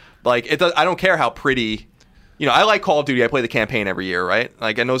 Like it does. I don't care how pretty. I like Call of Duty. I play the campaign every year, right?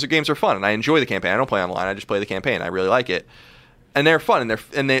 Like, and those games are fun, and I enjoy the campaign. I don't play online. I just play the campaign. I really like it, and they're fun,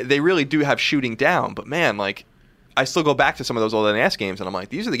 and they really do have shooting down. But man, like, I still go back to some of those old NES games, and I'm like,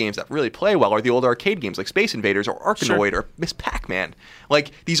 these are the games that really play well, or the old arcade games like Space Invaders or Arkanoid or Miss Pac-Man. Like,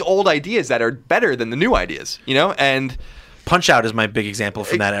 these old ideas that are better than the new ideas, and Punch-Out is my big example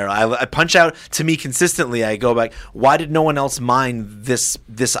from that era. I Punch-Out, to me, consistently, I go back, why did no one else mine these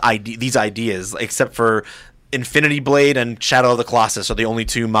ideas, except for Infinity Blade and Shadow of the Colossus are the only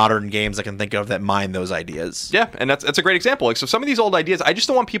 2 modern games I can think of that mine those ideas. Yeah, and that's a great example. Like, so some of these old ideas, I just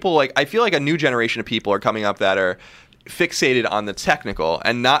don't want people, like, I feel like a new generation of people are coming up that are fixated on the technical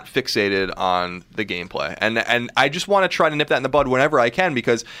and not fixated on the gameplay. And I just want to try to nip that in the bud whenever I can,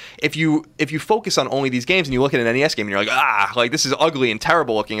 because if you focus on only these games and you look at an NES game and you're like, like this is ugly and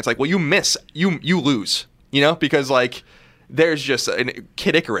terrible looking, it's like, well, you lose, because like there's just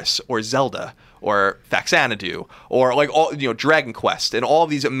Kid Icarus or Zelda or Faxanadu, or like all Dragon Quest, and all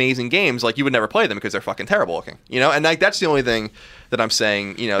these amazing games, like you would never play them because they're fucking terrible looking, and like that's the only thing that I'm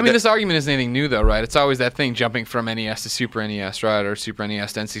saying, I mean, this argument isn't anything new though, right? It's always that thing jumping from NES to Super NES, right, or Super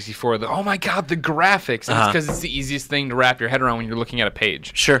NES to N64. Oh my God, the graphics! And it's because it's the easiest thing to wrap your head around when you're looking at a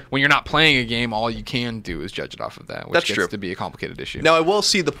page. Sure. When you're not playing a game, all you can do is judge it off of that, which gets to be a complicated issue. Now, I will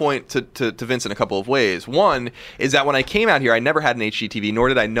see the point to Vince in a couple of ways. One is that when I came out here, I never had an HDTV, nor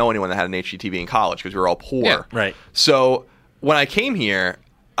did I know anyone that had an HDTV in college, because we were all poor. Yeah. Right. So when I came here,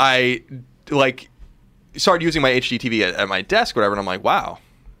 I started using my HDTV at my desk, or whatever, and I'm like, wow,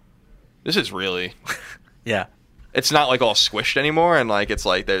 this is really, yeah. It's not like all squished anymore, and like it's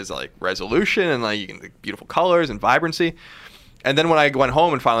like there's like resolution and like you can beautiful colors and vibrancy. And then when I went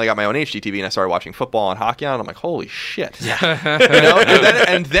home and finally got my own HDTV and I started watching football and hockey on it, I'm like, holy shit. Yeah.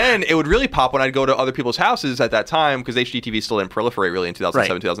 And then it would really pop when I'd go to other people's houses at that time, because HDTV still didn't proliferate really in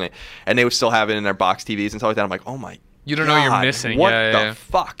 2007, 2008. And they would still have it in their box TVs and stuff like that. I'm like, oh my You don't know you're missing. What the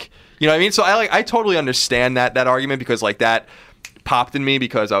fuck? You know what I mean? So I totally understand that argument, because like that popped in me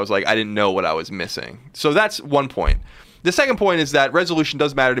because I was like, I didn't know what I was missing. So that's one point. The second point is that resolution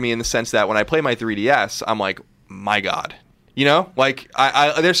does matter to me in the sense that when I play my 3DS, I'm like, my God. Like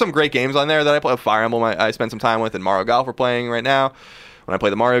there's some great games on there that I play. Fire Emblem I spend some time with, and Mario Golf we're playing right now. When I play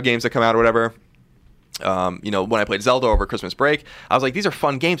the Mario games that come out or whatever. When I played Zelda over Christmas break, I was like, these are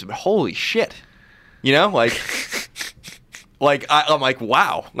fun games, but holy shit. I'm like,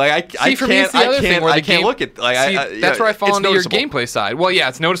 wow. Like I can't look at that's where I fall into your noticeable. gameplay side. Well, yeah,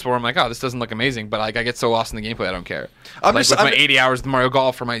 it's noticeable. I'm like, oh, this doesn't look amazing, but like I get so lost in the gameplay, I don't care. With my 80 hours of Mario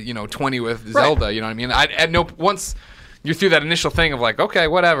Golf or my 20 with Zelda, you know what I mean? you're through that initial thing of like, okay,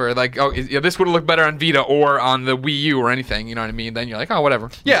 whatever. Like, oh, this would have looked better on Vita or on the Wii U or anything. You know what I mean? Then you're like, oh, whatever.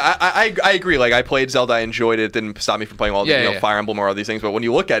 Yeah, I agree. Like, I played Zelda, I enjoyed it. It didn't stop me from playing all the Fire Emblem or all these things. But when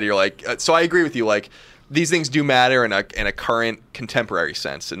you look at it, you're like, so I agree with you. Like, these things do matter in a current contemporary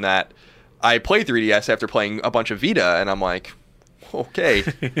sense. In that, I played 3DS after playing a bunch of Vita, and I'm like, okay,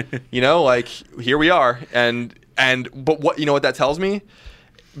 like here we are. But what what that tells me,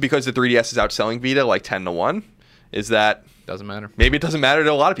 because the 3DS is outselling Vita like 10-1. Is that doesn't matter? Maybe it doesn't matter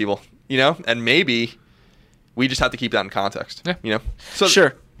to a lot of people, and maybe we just have to keep that in context. Yeah. So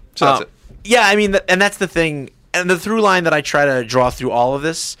sure. So that's it. Yeah, I mean, and that's the thing, and the through line that I try to draw through all of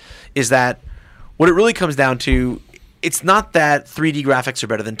this is that what it really comes down to, it's not that 3D graphics are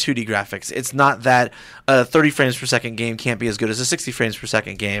better than 2D graphics. It's not that a 30 frames per second game can't be as good as a 60 frames per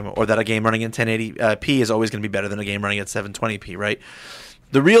second game, or that a game running in 1080p is always going to be better than a game running at 720p, right?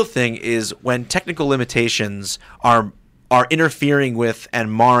 The real thing is when technical limitations are interfering with and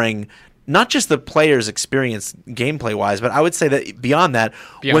marring not just the player's experience gameplay-wise, but I would say that beyond that,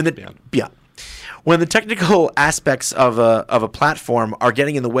 when the technical aspects of a platform are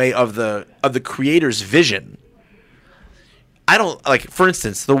getting in the way of the creator's vision, I don't like. For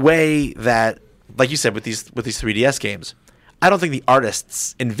instance, the way that, like you said, with these 3DS games, I don't think the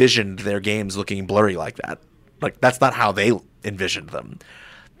artists envisioned their games looking blurry like that. Like, that's not how they envisioned them.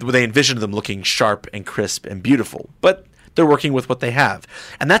 They envisioned them looking sharp and crisp and beautiful, but they're working with what they have.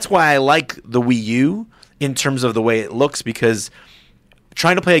 And that's why I like the Wii U in terms of the way it looks, because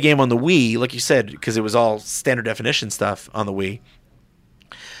trying to play a game on the Wii, like you said, because it was all standard definition stuff on the Wii,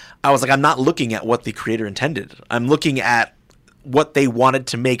 I was like, I'm not looking at what the creator intended. I'm looking at what they wanted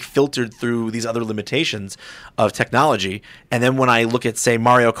to make filtered through these other limitations of technology. And then when I look at, say,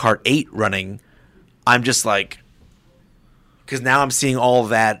 Mario Kart 8 running, I'm just like, because now I'm seeing all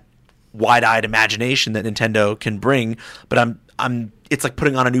that wide-eyed imagination that Nintendo can bring, but it's like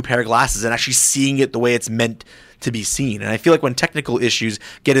putting on a new pair of glasses and actually seeing it the way it's meant to be seen. And I feel like when technical issues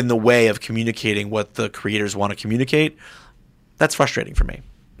get in the way of communicating what the creators want to communicate, that's frustrating for me.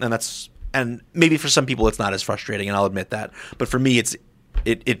 And maybe for some people it's not as frustrating, and I'll admit that. But for me,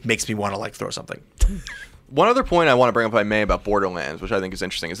 it makes me want to like throw something. One other point I want to bring up, if I may, about Borderlands, which I think is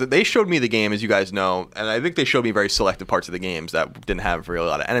interesting, is that they showed me the game, as you guys know, and I think they showed me very selective parts of the games that didn't have really a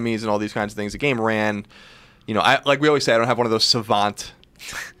lot of enemies and all these kinds of things. The game ran, like we always say, I don't have one of those savant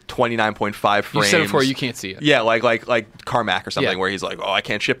 29.5 frames. You said before you can't see it. Yeah, like Carmack or something, where he's like, oh, I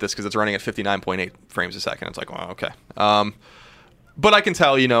can't ship this because it's running at 59.8 frames a second. It's like, well, okay. But I can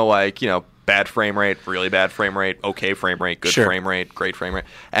tell, bad frame rate, really bad frame rate, okay frame rate, good frame rate, great frame rate.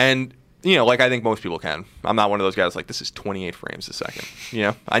 And I think most people can. I'm not one of those guys like, this is 28 frames a second.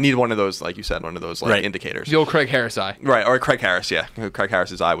 I need one of those, like you said, one of those indicators. The old Craig Harris eye. Right, or Craig Harris, yeah. Craig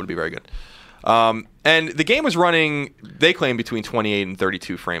Harris's eye would be very good. And the game was running, they claim, between 28 and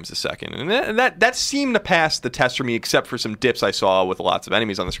 32 frames a second. And that seemed to pass the test for me, except for some dips I saw with lots of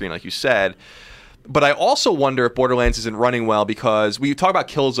enemies on the screen, like you said. But I also wonder if Borderlands isn't running well, because we talk about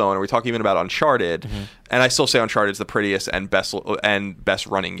Killzone, or we talk even about Uncharted, and I still say Uncharted is the prettiest and best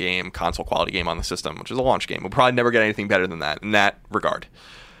running game, console quality game on the system, which is a launch game. We'll probably never get anything better than that in that regard.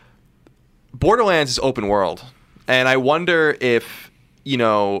 Borderlands is open world, and I wonder if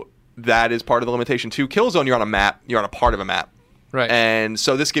that is part of the limitation too. Killzone, you're on a map, you're on a part of a map. Right. And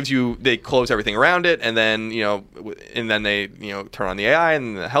so this gives you, they close everything around it, and then, they, turn on the AI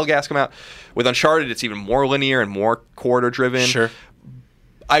and the Hellgas come out. With Uncharted, it's even more linear and more corridor driven. Sure.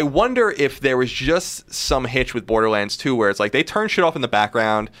 I wonder if there was just some hitch with Borderlands 2 where it's like they turn shit off in the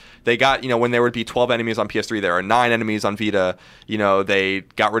background. They got, when there would be 12 enemies on PS3, there are 9 enemies on Vita. They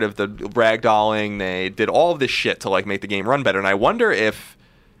got rid of the ragdolling. They did all of this shit to make the game run better. And I wonder if,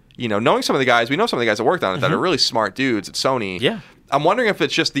 knowing some of the guys, we know some of the guys that worked on it that are really smart dudes at Sony. Yeah. I'm wondering if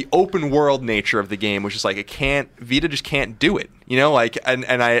it's just the open world nature of the game, which is Vita just can't do it.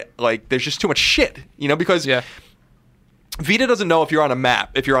 There's just too much shit, because Vita doesn't know if you're on a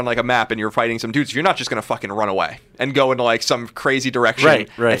map, a map and you're fighting some dudes, you're not just going to fucking run away and go into some crazy direction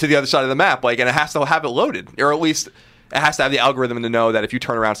to the other side of the map. And it has to have it loaded, or at least it has to have the algorithm to know that if you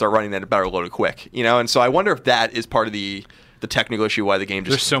turn around and start running, then it better load it quick, And so I wonder if that is part of the technical issue why the game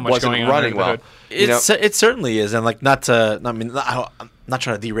just wasn't running well. It certainly is, and I'm not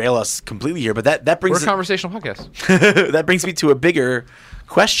trying to derail us completely here, but that brings we're a conversational podcast. That brings me to a bigger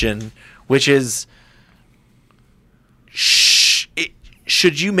question, which is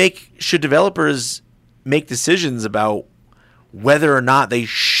should developers make decisions about whether or not they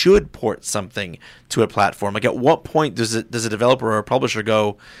should port something to a platform? At what point does a developer or a publisher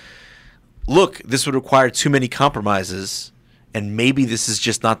go, look, this would require too many compromises, and maybe this is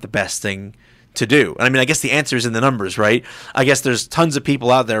just not the best thing to do? And I mean, I guess the answer is in the numbers, right? I guess there's tons of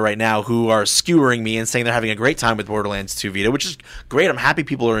people out there right now who are skewering me and saying they're having a great time with Borderlands 2 Vita, which is great. I'm happy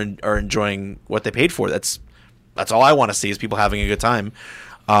people are enjoying what they paid for. That's all I want to see is people having a good time.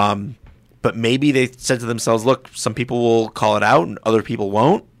 But maybe they said to themselves, look, some people will call it out and other people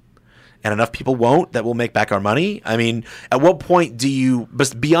won't. And enough people won't that we'll make back our money. I mean, at what point do you,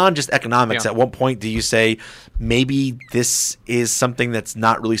 but beyond just economics, at what point do you say maybe this is something that's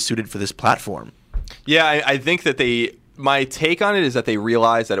not really suited for this platform? Yeah, I think that my take on it is that they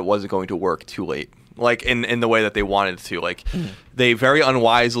realized that it wasn't going to work too late, like in the way that they wanted it to. Like they very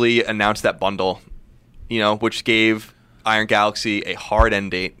unwisely announced that bundle, which gave Iron Galaxy a hard end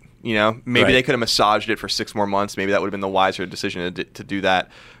date. Maybe they could have massaged it for 6 more months. Maybe that would have been the wiser decision to do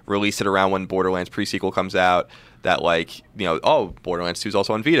that. Release it around when Borderlands pre-sequel comes out. That Borderlands 2 is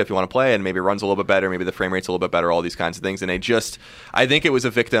also on Vita if you want to play, and maybe it runs a little bit better. Maybe the frame rate's a little bit better. All these kinds of things. And I think it was a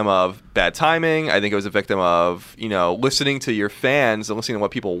victim of bad timing. I think it was a victim of listening to your fans and listening to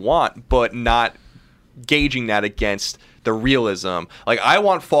what people want, but not gauging that against the realism. Like I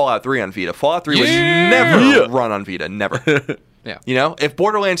want Fallout 3 on Vita. Fallout 3 would never run on Vita. Never. Yeah. If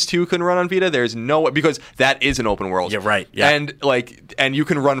Borderlands 2 couldn't run on Vita, there's no way, because that is an open world. Yeah, right. Yeah. And you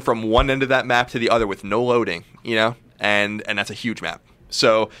can run from one end of that map to the other with no loading, and that's a huge map.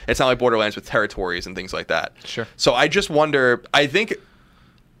 So it's not like Borderlands with territories and things like that. Sure. So I just wonder, I think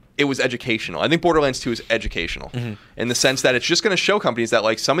it was educational. I think Borderlands 2 is educational in the sense that it's just going to show companies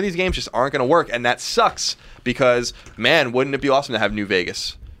that some of these games just aren't going to work, and that sucks because, man, wouldn't it be awesome to have New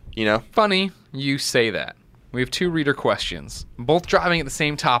Vegas, Funny you say that. We have 2 reader questions, both driving at the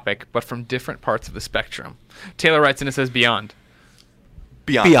same topic, but from different parts of the spectrum. Taylor writes in and says, Beyond.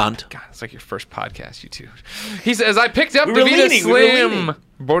 Beyond. God, it's like your first podcast, you two. He says, I picked up the Vita Slim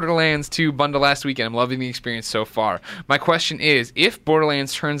Borderlands 2 bundle last weekend. I'm loving the experience so far. My question is, if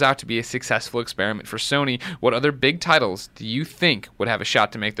Borderlands turns out to be a successful experiment for Sony, what other big titles do you think would have a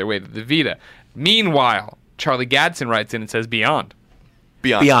shot to make their way to the Vita? Meanwhile, Charlie Gadsden writes in and says, Beyond.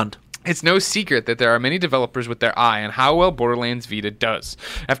 It's no secret that there are many developers with their eye on how well Borderlands Vita does.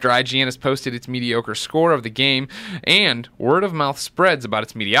 After IGN has posted its mediocre score of the game and word of mouth spreads about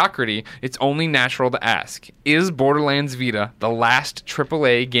its mediocrity, it's only natural to ask, is Borderlands Vita the last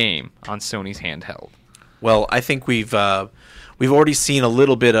AAA game on Sony's handheld? Well, I think we've already seen a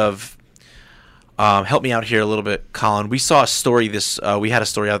little bit of help me out here a little bit, Colin. We saw a story we had a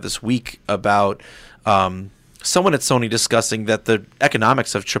story out this week about someone at Sony discussing that the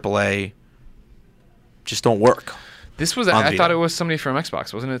economics of AAA just don't work. This was, I thought it was somebody from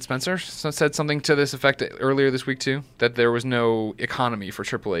Xbox, wasn't it, Spencer? Said something to this effect earlier this week, too, that there was no economy for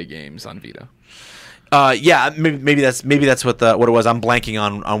AAA games on Vita. Yeah, maybe that's what it was. I'm blanking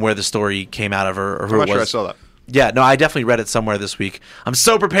on where the story came out of or who it was. I'm not sure I saw that. Yeah, no, I definitely read it somewhere this week. I'm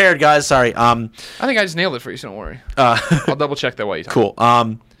so prepared, guys. Sorry. I think I just nailed it for you, so don't worry. I'll double check that while you talk. Cool.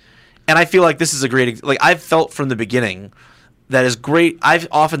 And I feel like this is a great... I've felt from the beginning that is great. I've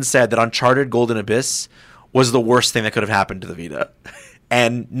often said that Uncharted Golden Abyss was the worst thing that could have happened to the Vita.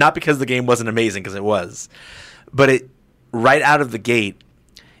 And not because the game wasn't amazing, because it was. But it, right out of the gate,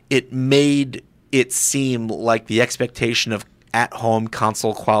 it made it seem like the expectation of at-home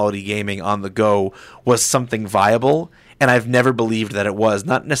console-quality gaming on the go was something viable. And I've never believed that it was.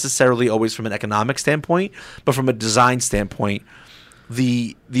 Not necessarily always from an economic standpoint, but from a design standpoint.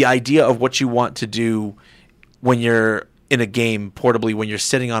 The idea of what you want to do when you're in a game portably, when you're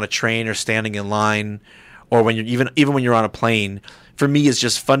sitting on a train or standing in line, or when you're even when you're on a plane, for me is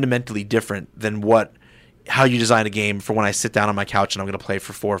just fundamentally different than how you design a game for when I sit down on my couch and I'm going to play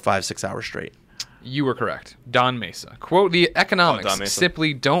for 4, 5, 6 hours straight. You were correct. Don Mesa. Quote, the economics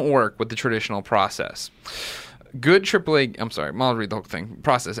simply don't work with the traditional process. Good AAA, I'll read the whole thing.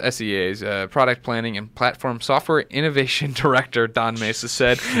 Process, SEAs, Product Planning and Platform Software Innovation Director Don Mesa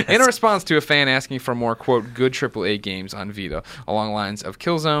said in a response to a fan asking for more, quote, good AAA games on Vita, along the lines of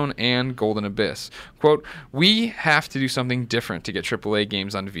Killzone and Golden Abyss. Quote, we have to do something different to get AAA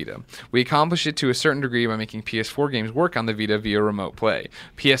games on Vita. We accomplish it to a certain degree by making PS4 games work on the Vita via remote play.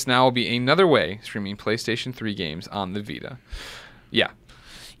 PS Now will be another way streaming PlayStation 3 games on the Vita. Yeah.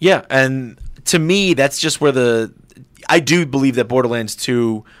 Yeah, and to me, that's just where I do believe that Borderlands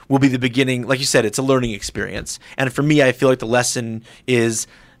 2 will be the beginning. Like you said, it's a learning experience. And for me, I feel like the lesson is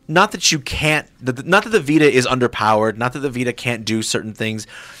not that not that the Vita is underpowered, not that the Vita can't do certain things.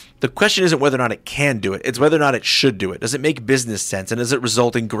 The question isn't whether or not it can do it. It's whether or not it should do it. Does it make business sense? And does it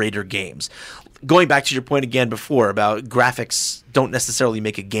result in greater games? Going back to your point again before about graphics don't necessarily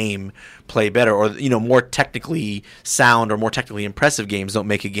make a game play better, or more technically sound or more technically impressive games don't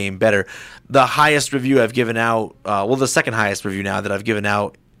make a game better. The highest review I've given out, the second highest review now that I've given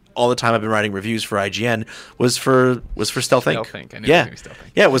out all the time I've been writing reviews for IGN was for Stealth Inc. Stealth Inc. I knew it was gonna be Stealth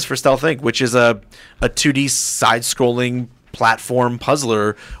Inc. Yeah, it was for Stealth Inc., which is a 2D side-scrolling platform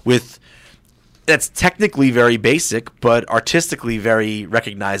puzzler that's technically very basic, but artistically very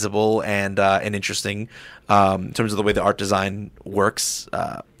recognizable and interesting in terms of the way the art design works.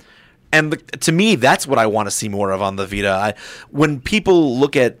 To me, that's what I want to see more of on the Vita. When people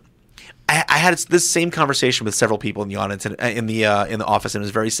look at, I had this same conversation with several people in the audience in the office, and it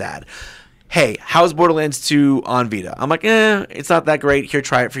was very sad. Hey, how's Borderlands 2 on Vita? I'm like, it's not that great. Here,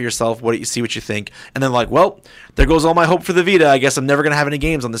 try it for yourself. See what you think. And then like, well, there goes all my hope for the Vita. I guess I'm never gonna have any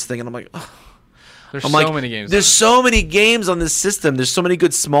games on this thing. And I'm like, ugh. There's so many games. There's so many games on this system. There's so many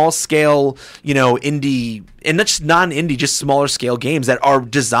good small scale, indie, and not just non-indie, just smaller scale games that are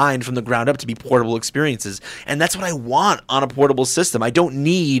designed from the ground up to be portable experiences. And that's what I want on a portable system. I don't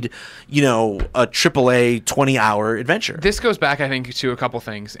need, a AAA 20-hour adventure. This goes back, I think, to a couple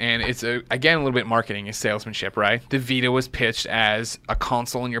things, and it's again a little bit marketing is salesmanship, right? The Vita was pitched as a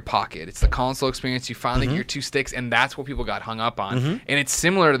console in your pocket. It's the console experience. You finally get your two sticks, and that's what people got hung up on. And it's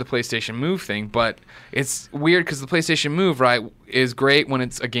similar to the PlayStation Move thing, but it's weird because the PlayStation Move, right, is great when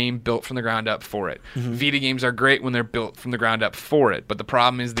it's a game built from the ground up for it. Vita games are great when they're built from the ground up for it. But the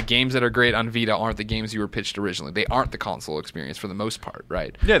problem is the games that are great on Vita aren't the games you were pitched originally. They aren't the console experience for the most part,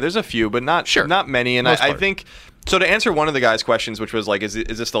 right? Yeah, there's a few, but not many. And I think, so to answer one of the guys' questions, which was like, is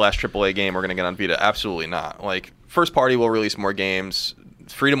this the last AAA game we're going to get on Vita? Absolutely not. Like, first party will release more games.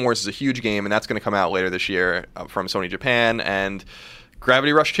 Freedom Wars is a huge game, and that's going to come out later this year from Sony Japan. And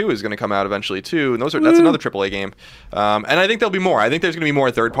Gravity Rush 2 is going to come out eventually too, and that's another AAA game. And I think there'll be more. I think there's going to be more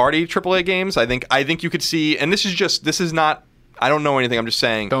third-party AAA games. I think you could see, and this is not. I don't know anything. I'm just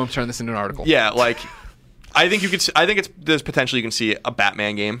saying. Don't turn this into an article. Yeah, like I think there's potentially you can see a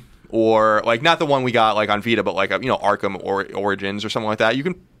Batman game, or like not the one we got like on Vita, but like Arkham or Origins or something like that.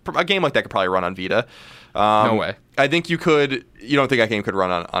 A game like that could probably run on Vita. No way. I think you could. You don't think that game could run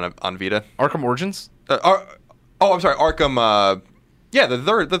on Vita? Arkham Origins? I'm sorry, Arkham. Yeah,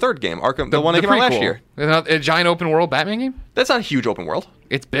 the third game, Arkham, the one that came out last year. A giant open world Batman game? That's not a huge open world.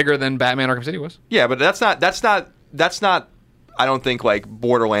 It's bigger than Batman Arkham City was. Yeah, but that's not. I don't think like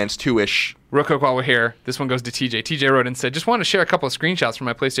Borderlands 2-ish. Real quick while we're here, this one goes to TJ. TJ wrote and said, just wanted to share a couple of screenshots from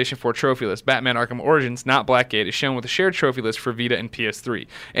my PlayStation 4 trophy list. Batman Arkham Origins, not Blackgate, is shown with a shared trophy list for Vita and PS3.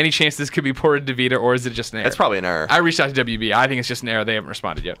 Any chance this could be ported to Vita, or is it just an error? It's probably an error. I reached out to WB. I think it's just an error. They haven't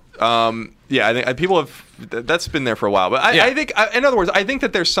responded yet. Yeah, I think people have. That's been there for a while. But I think, in other words, I think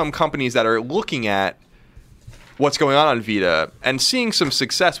that there's some companies that are looking at what's going on Vita and seeing some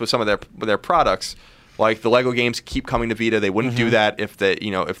success with some of their products. Like the Lego games keep coming to Vita. They wouldn't do that if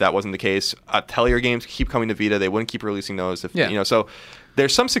that wasn't the case. Atelier games keep coming to Vita. They wouldn't keep releasing those. So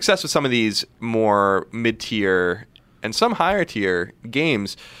there's some success with some of these more mid-tier and some higher tier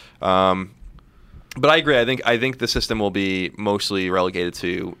games. But I agree. I think the system will be mostly relegated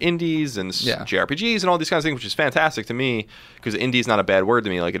to indies and JRPGs and all these kinds of things, which is fantastic to me because indie is not a bad word to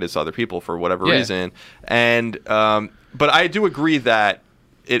me, like it is to other people for whatever reason. And but I do agree that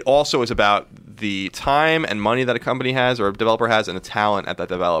it also is about the time and money that a company has or a developer has and the talent at that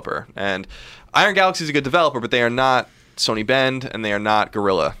developer. And Iron Galaxy is a good developer, but they are not Sony Bend and they are not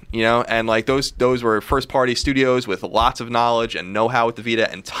Guerrilla, and like those were first party studios with lots of knowledge and know-how with the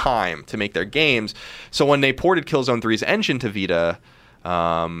Vita and time to make their games. So when they ported Killzone 3's engine to Vita,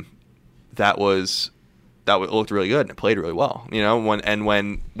 that looked really good and it played really well,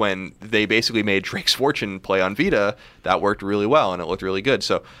 when they basically made Drake's Fortune play on Vita, that worked really well and it looked really good.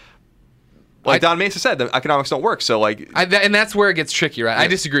 So like Don Mesa said, the economics don't work. So and that's where it gets tricky, right? Yeah. I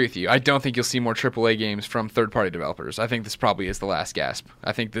disagree with you. I don't think you'll see more AAA games from third-party developers. I think this probably is the last gasp.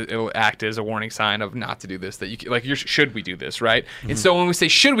 I think that it'll act as a warning sign of not to do this. That should we do this, right? And so when we say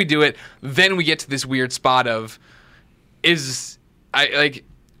should we do it, then we get to this weird spot of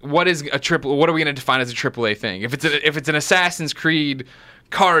what is a triple? What are we going to define as a AAA thing? If it's an Assassin's Creed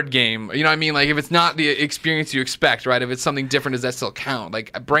card game, you know what I mean? Like if it's not the experience you expect, right? If it's something different, does that still count?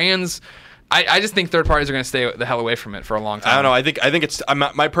 Like brands. I just think third parties are going to stay the hell away from it for a long time. I don't know. I think it's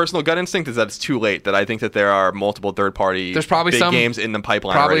my personal gut instinct is that it's too late. That I think that there are multiple third party games in the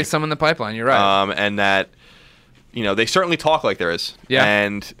pipeline. Probably already. Some in the pipeline. You're right. And that they certainly talk like there is. Yeah.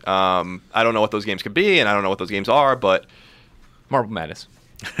 And I don't know what those games could be, and I don't know what those games are, but Marble Madness.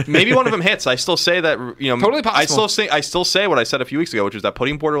 Maybe one of them hits. I still say that totally possible. I still say what I said a few weeks ago, which is that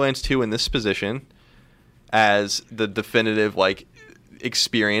putting Borderlands 2 in this position as the definitive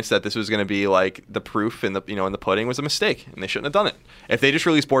experience that this was going to be like the proof in the in the pudding was a mistake, and they shouldn't have done it. If they just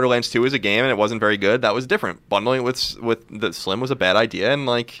released Borderlands 2 as a game and it wasn't very good, that was different. Bundling it with the Slim was a bad idea, and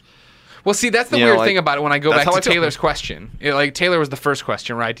Well, see, that's the You know, weird like, thing about it when I go that's back how to I feel. Taylor's question. Like, Taylor was the first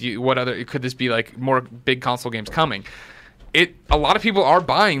question, right? What other could this be like more big console games coming? A lot of people are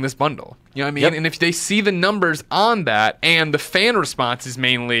buying this bundle. You know what I mean? Yep. And if they see the numbers on that and the fan response is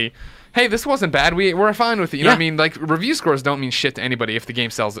mainly, hey, this wasn't bad. We're fine with it. You know what I mean? Like, review scores don't mean shit to anybody if the game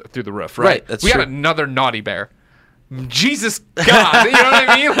sells it through the roof, right? Right, that's we true. got another Naughty Bear. Jesus God. You know what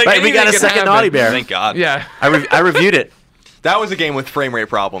I mean? Like, Right, we got a anything could second happen. Naughty Bear. Thank God. Yeah. I reviewed it. That was a game with frame rate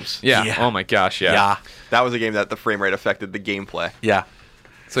problems. Yeah. Yeah. Oh, my gosh. Yeah. Yeah. That was a game that the frame rate affected the gameplay. Yeah.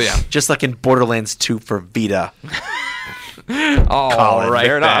 So, yeah. Just like in Borderlands 2 for Vita. All Colin, right.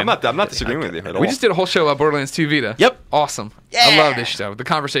 Fair enough. then. I'm not disagreeing with you at all. We just did a whole show about Borderlands 2 Vita. Yep. Awesome. I love this show. The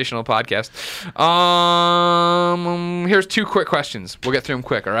conversational podcast. Here's 2 quick questions. We'll get through them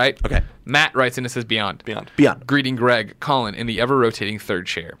quick, all right? Okay. Matt writes in and says Beyond. Beyond. Greeting Greg, Colin, in the ever-rotating third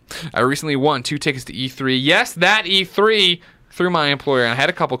chair. I recently won 2 tickets to E3. Yes, that E3 through my employer, and I had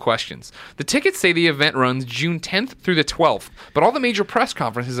a couple questions. The tickets say the event runs June 10th through the 12th, but all the major press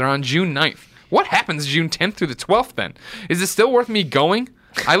conferences are on June 9th. What happens June 10th through the 12th then? Is it still worth me going?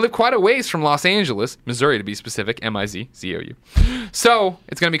 I live quite a ways from Los Angeles, Missouri to be specific, M-I-Z-Z-O-U. So,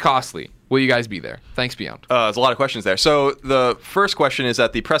 it's going to be costly. Will you guys be there? Thanks, Beyond. There's a lot of questions there. So the first question is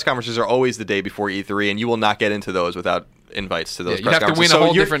that the press conferences are always the day before E3, and you will not get into those without invites to those Yeah, press you have to conferences. win a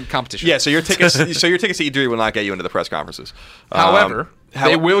whole your- different competition. Yeah, so your tickets to E3 will not get you into the press conferences. However, how-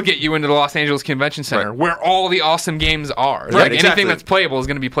 they will get you into the Los Angeles Convention Center, Right. where all the awesome games are. Right, Like, exactly. anything that's playable is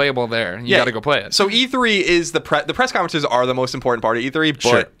going to be playable there. You got to go play it. So E3 is the press conferences are the most important part of E3, but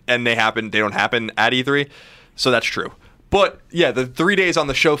Sure. and they don't happen at E3, so that's true. But yeah, the 3 days on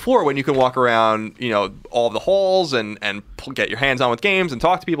the show floor when you can walk around, all the halls and get your hands on with games and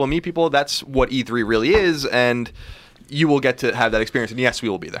talk to people and meet people, that's what E3 really is, and you will get to have that experience. And yes, we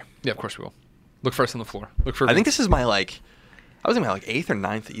will be there. Yeah, of course we will. Look first on the floor. Look for. I think this is my I was in my 8th or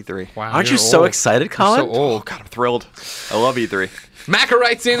 9th E3. Wow, Aren't you're you so old. excited, You're Colin? so old. Oh God, I'm thrilled. I love E3. Macca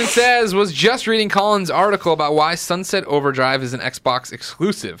writes in and says, was just reading Colin's article about why Sunset Overdrive is an Xbox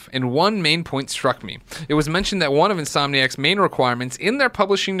exclusive, and one main point struck me. It was mentioned that one of Insomniac's main requirements in their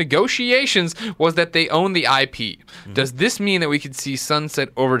publishing negotiations was that they own the IP. Mm-hmm. Does this mean that we could see Sunset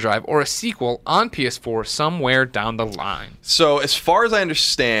Overdrive or a sequel on PS4 somewhere down the line? So as far as I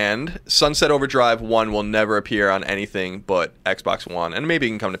understand, Sunset Overdrive 1 will never appear on anything but Xbox One, and maybe it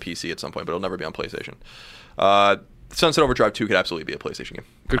can come to PC at some point, but it'll never be on PlayStation. Sunset Overdrive 2 could absolutely be a PlayStation game.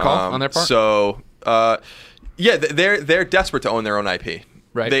 Good call on their part. So, yeah, they're desperate to own their own IP.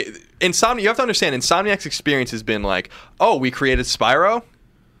 Right. You have to understand, Insomniac's experience has been like, oh, we created Spyro?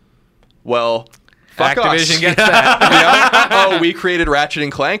 Well, fuck Activision us. gets that. Oh, we created Ratchet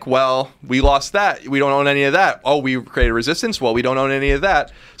and Clank? Well, we lost that. We don't own any of that. Oh, we created Resistance? Well, we don't own any of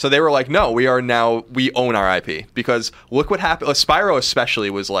that. So they were like, no, we own our IP. Because look what happened. Spyro especially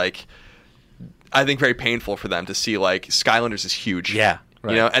was I think very painful for them to see Skylanders is huge. Yeah.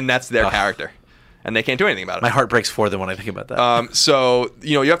 Right. And that's their character. And they can't do anything about it. My heart breaks for them when I think about that. So,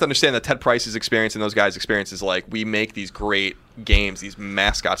 you have to understand that Ted Price's experience and those guys' experience is we make these great games, these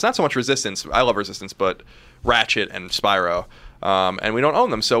mascots. Not so much Resistance. I love Resistance, but Ratchet and Spyro. And we don't own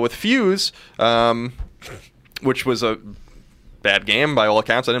them. So with Fuse, which was a bad game by all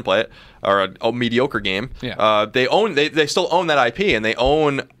accounts, I didn't play it, or a mediocre game. Yeah. They still own that IP, and they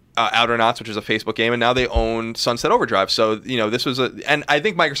own Outer Knots, which is a Facebook game, and now they own Sunset Overdrive. So, this was and I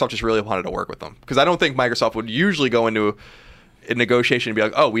think Microsoft just really wanted to work with them, because I don't think Microsoft would usually go into a negotiation and be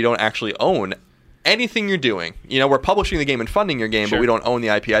like, oh, we don't actually own anything you're doing. We're publishing the game and funding your game, Sure. but we don't own the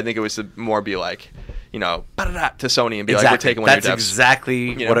IP. I think it was to more be like, ba-da-da to Sony and be like, Exactly. we're taking one of That's your devs.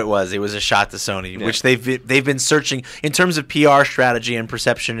 exactly what it was. It was a shot to Sony, Yeah. which they've been searching in terms of PR strategy and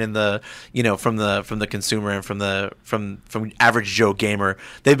perception in the from the consumer and from average Joe gamer.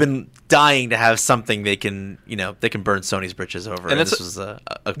 They've been dying to have something they can burn Sony's britches over. And that's this was a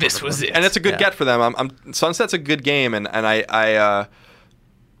This was it. And it's a good Yeah. get for them. Sunset's a good game, and I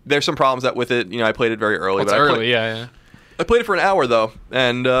there's some problems with it. I played it very early. It's but early, yeah. I played it for an hour though,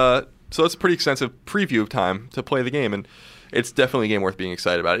 and so it's a pretty extensive preview of time to play the game, and it's definitely a game worth being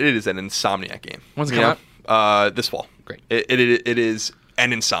excited about. It is an Insomniac game. When's it come out? This fall. Great. It is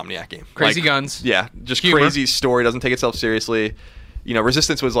an Insomniac game. Crazy guns. Yeah, just Humor. crazy story. Doesn't take itself seriously.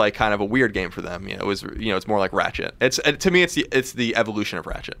 Resistance was kind of a weird game for them. It was it's more like Ratchet. To me it's the evolution of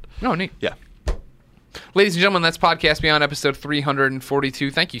Ratchet. No, neat. Yeah. Ladies and gentlemen, that's Podcast Beyond episode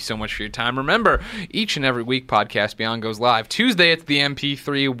 342. Thank you so much for your time. Remember, each and every week, Podcast Beyond goes live. Tuesday, it's the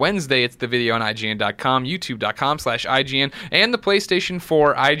MP3. Wednesday, it's the video on IGN.com, YouTube.com/IGN, and the PlayStation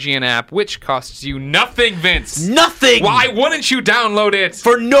 4 IGN app, which costs you nothing, Vince. Nothing! Why wouldn't you download it?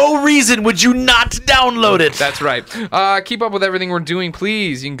 For no reason would you not download it. That's right. Keep up with everything we're doing,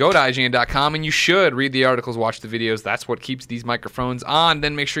 please. You can go to IGN.com, and you should read the articles, watch the videos. That's what keeps these microphones on.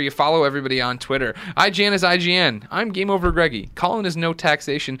 Then make sure you follow everybody on Twitter. IGN is IGN. I'm Game Over Greggy. Colin is No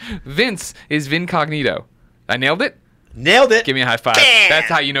Taxation. Vince is Vincognito. I nailed it? Nailed it. Give me a high five. That's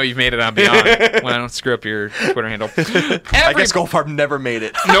how you know you've made it on Beyond, when I don't screw up your Twitter handle. I guess Goldfarb never made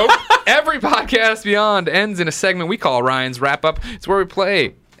it. Nope. Every Podcast Beyond ends in a segment we call Ryan's Wrap Up. It's where we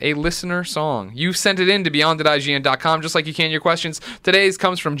play a listener song. You sent it in to beyond@ign.com, just like you can your questions. Today's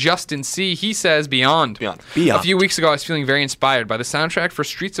comes from Justin C. He says, Beyond. A few weeks ago, I was feeling very inspired by the soundtrack for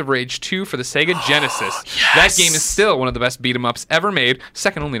Streets of Rage 2 for the Sega Genesis. Yes. That game is still one of the best beat-em-ups ever made,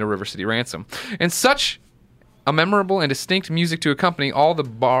 second only to River City Ransom. And such a memorable and distinct music to accompany all the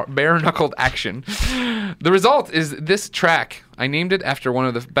bare-knuckled action. The result is this track. I named it after one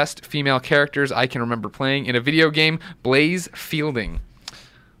of the best female characters I can remember playing in a video game, Blaze Fielding.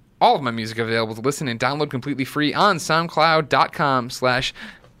 All of my music available to listen and download completely free on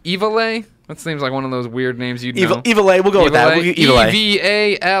SoundCloud.com/Evalay. That seems like one of those weird names you'd know. Evalay, we'll go with that. Evaligh.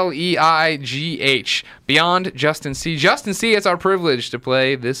 Beyond Justin C. Justin C., it's our privilege to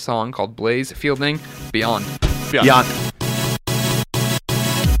play this song called Blaze Fielding. Beyond. Beyond.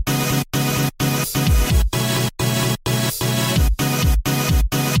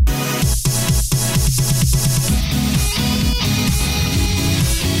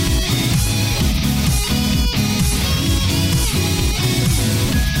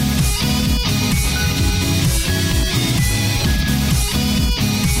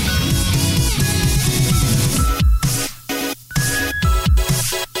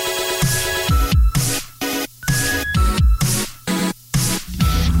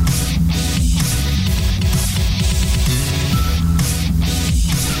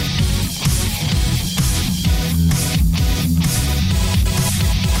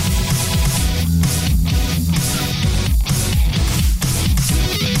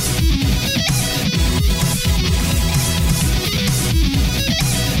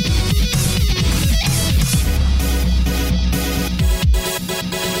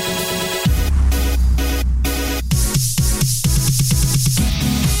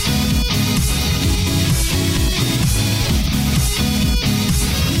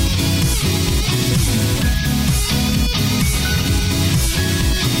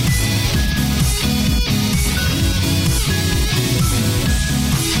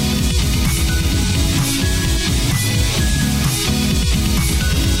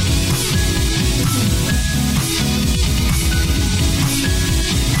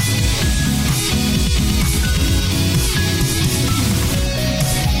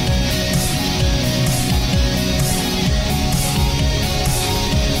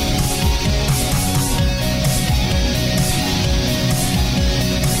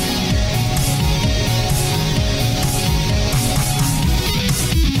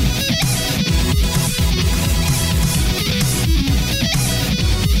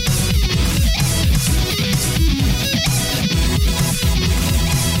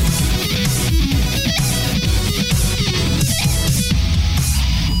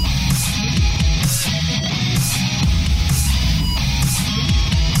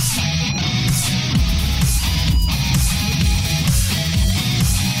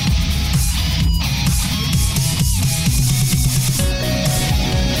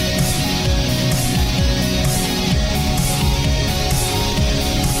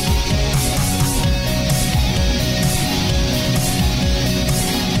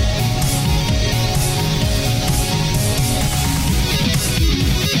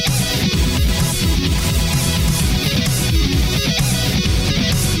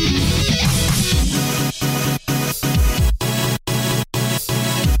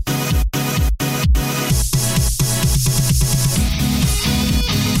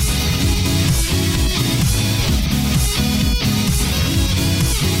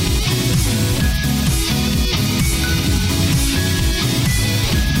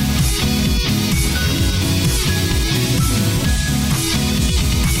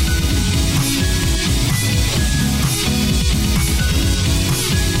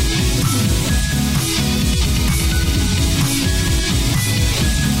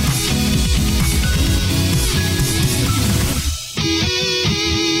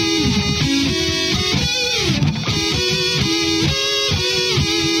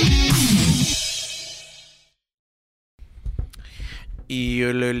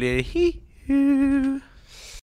 Eololehee.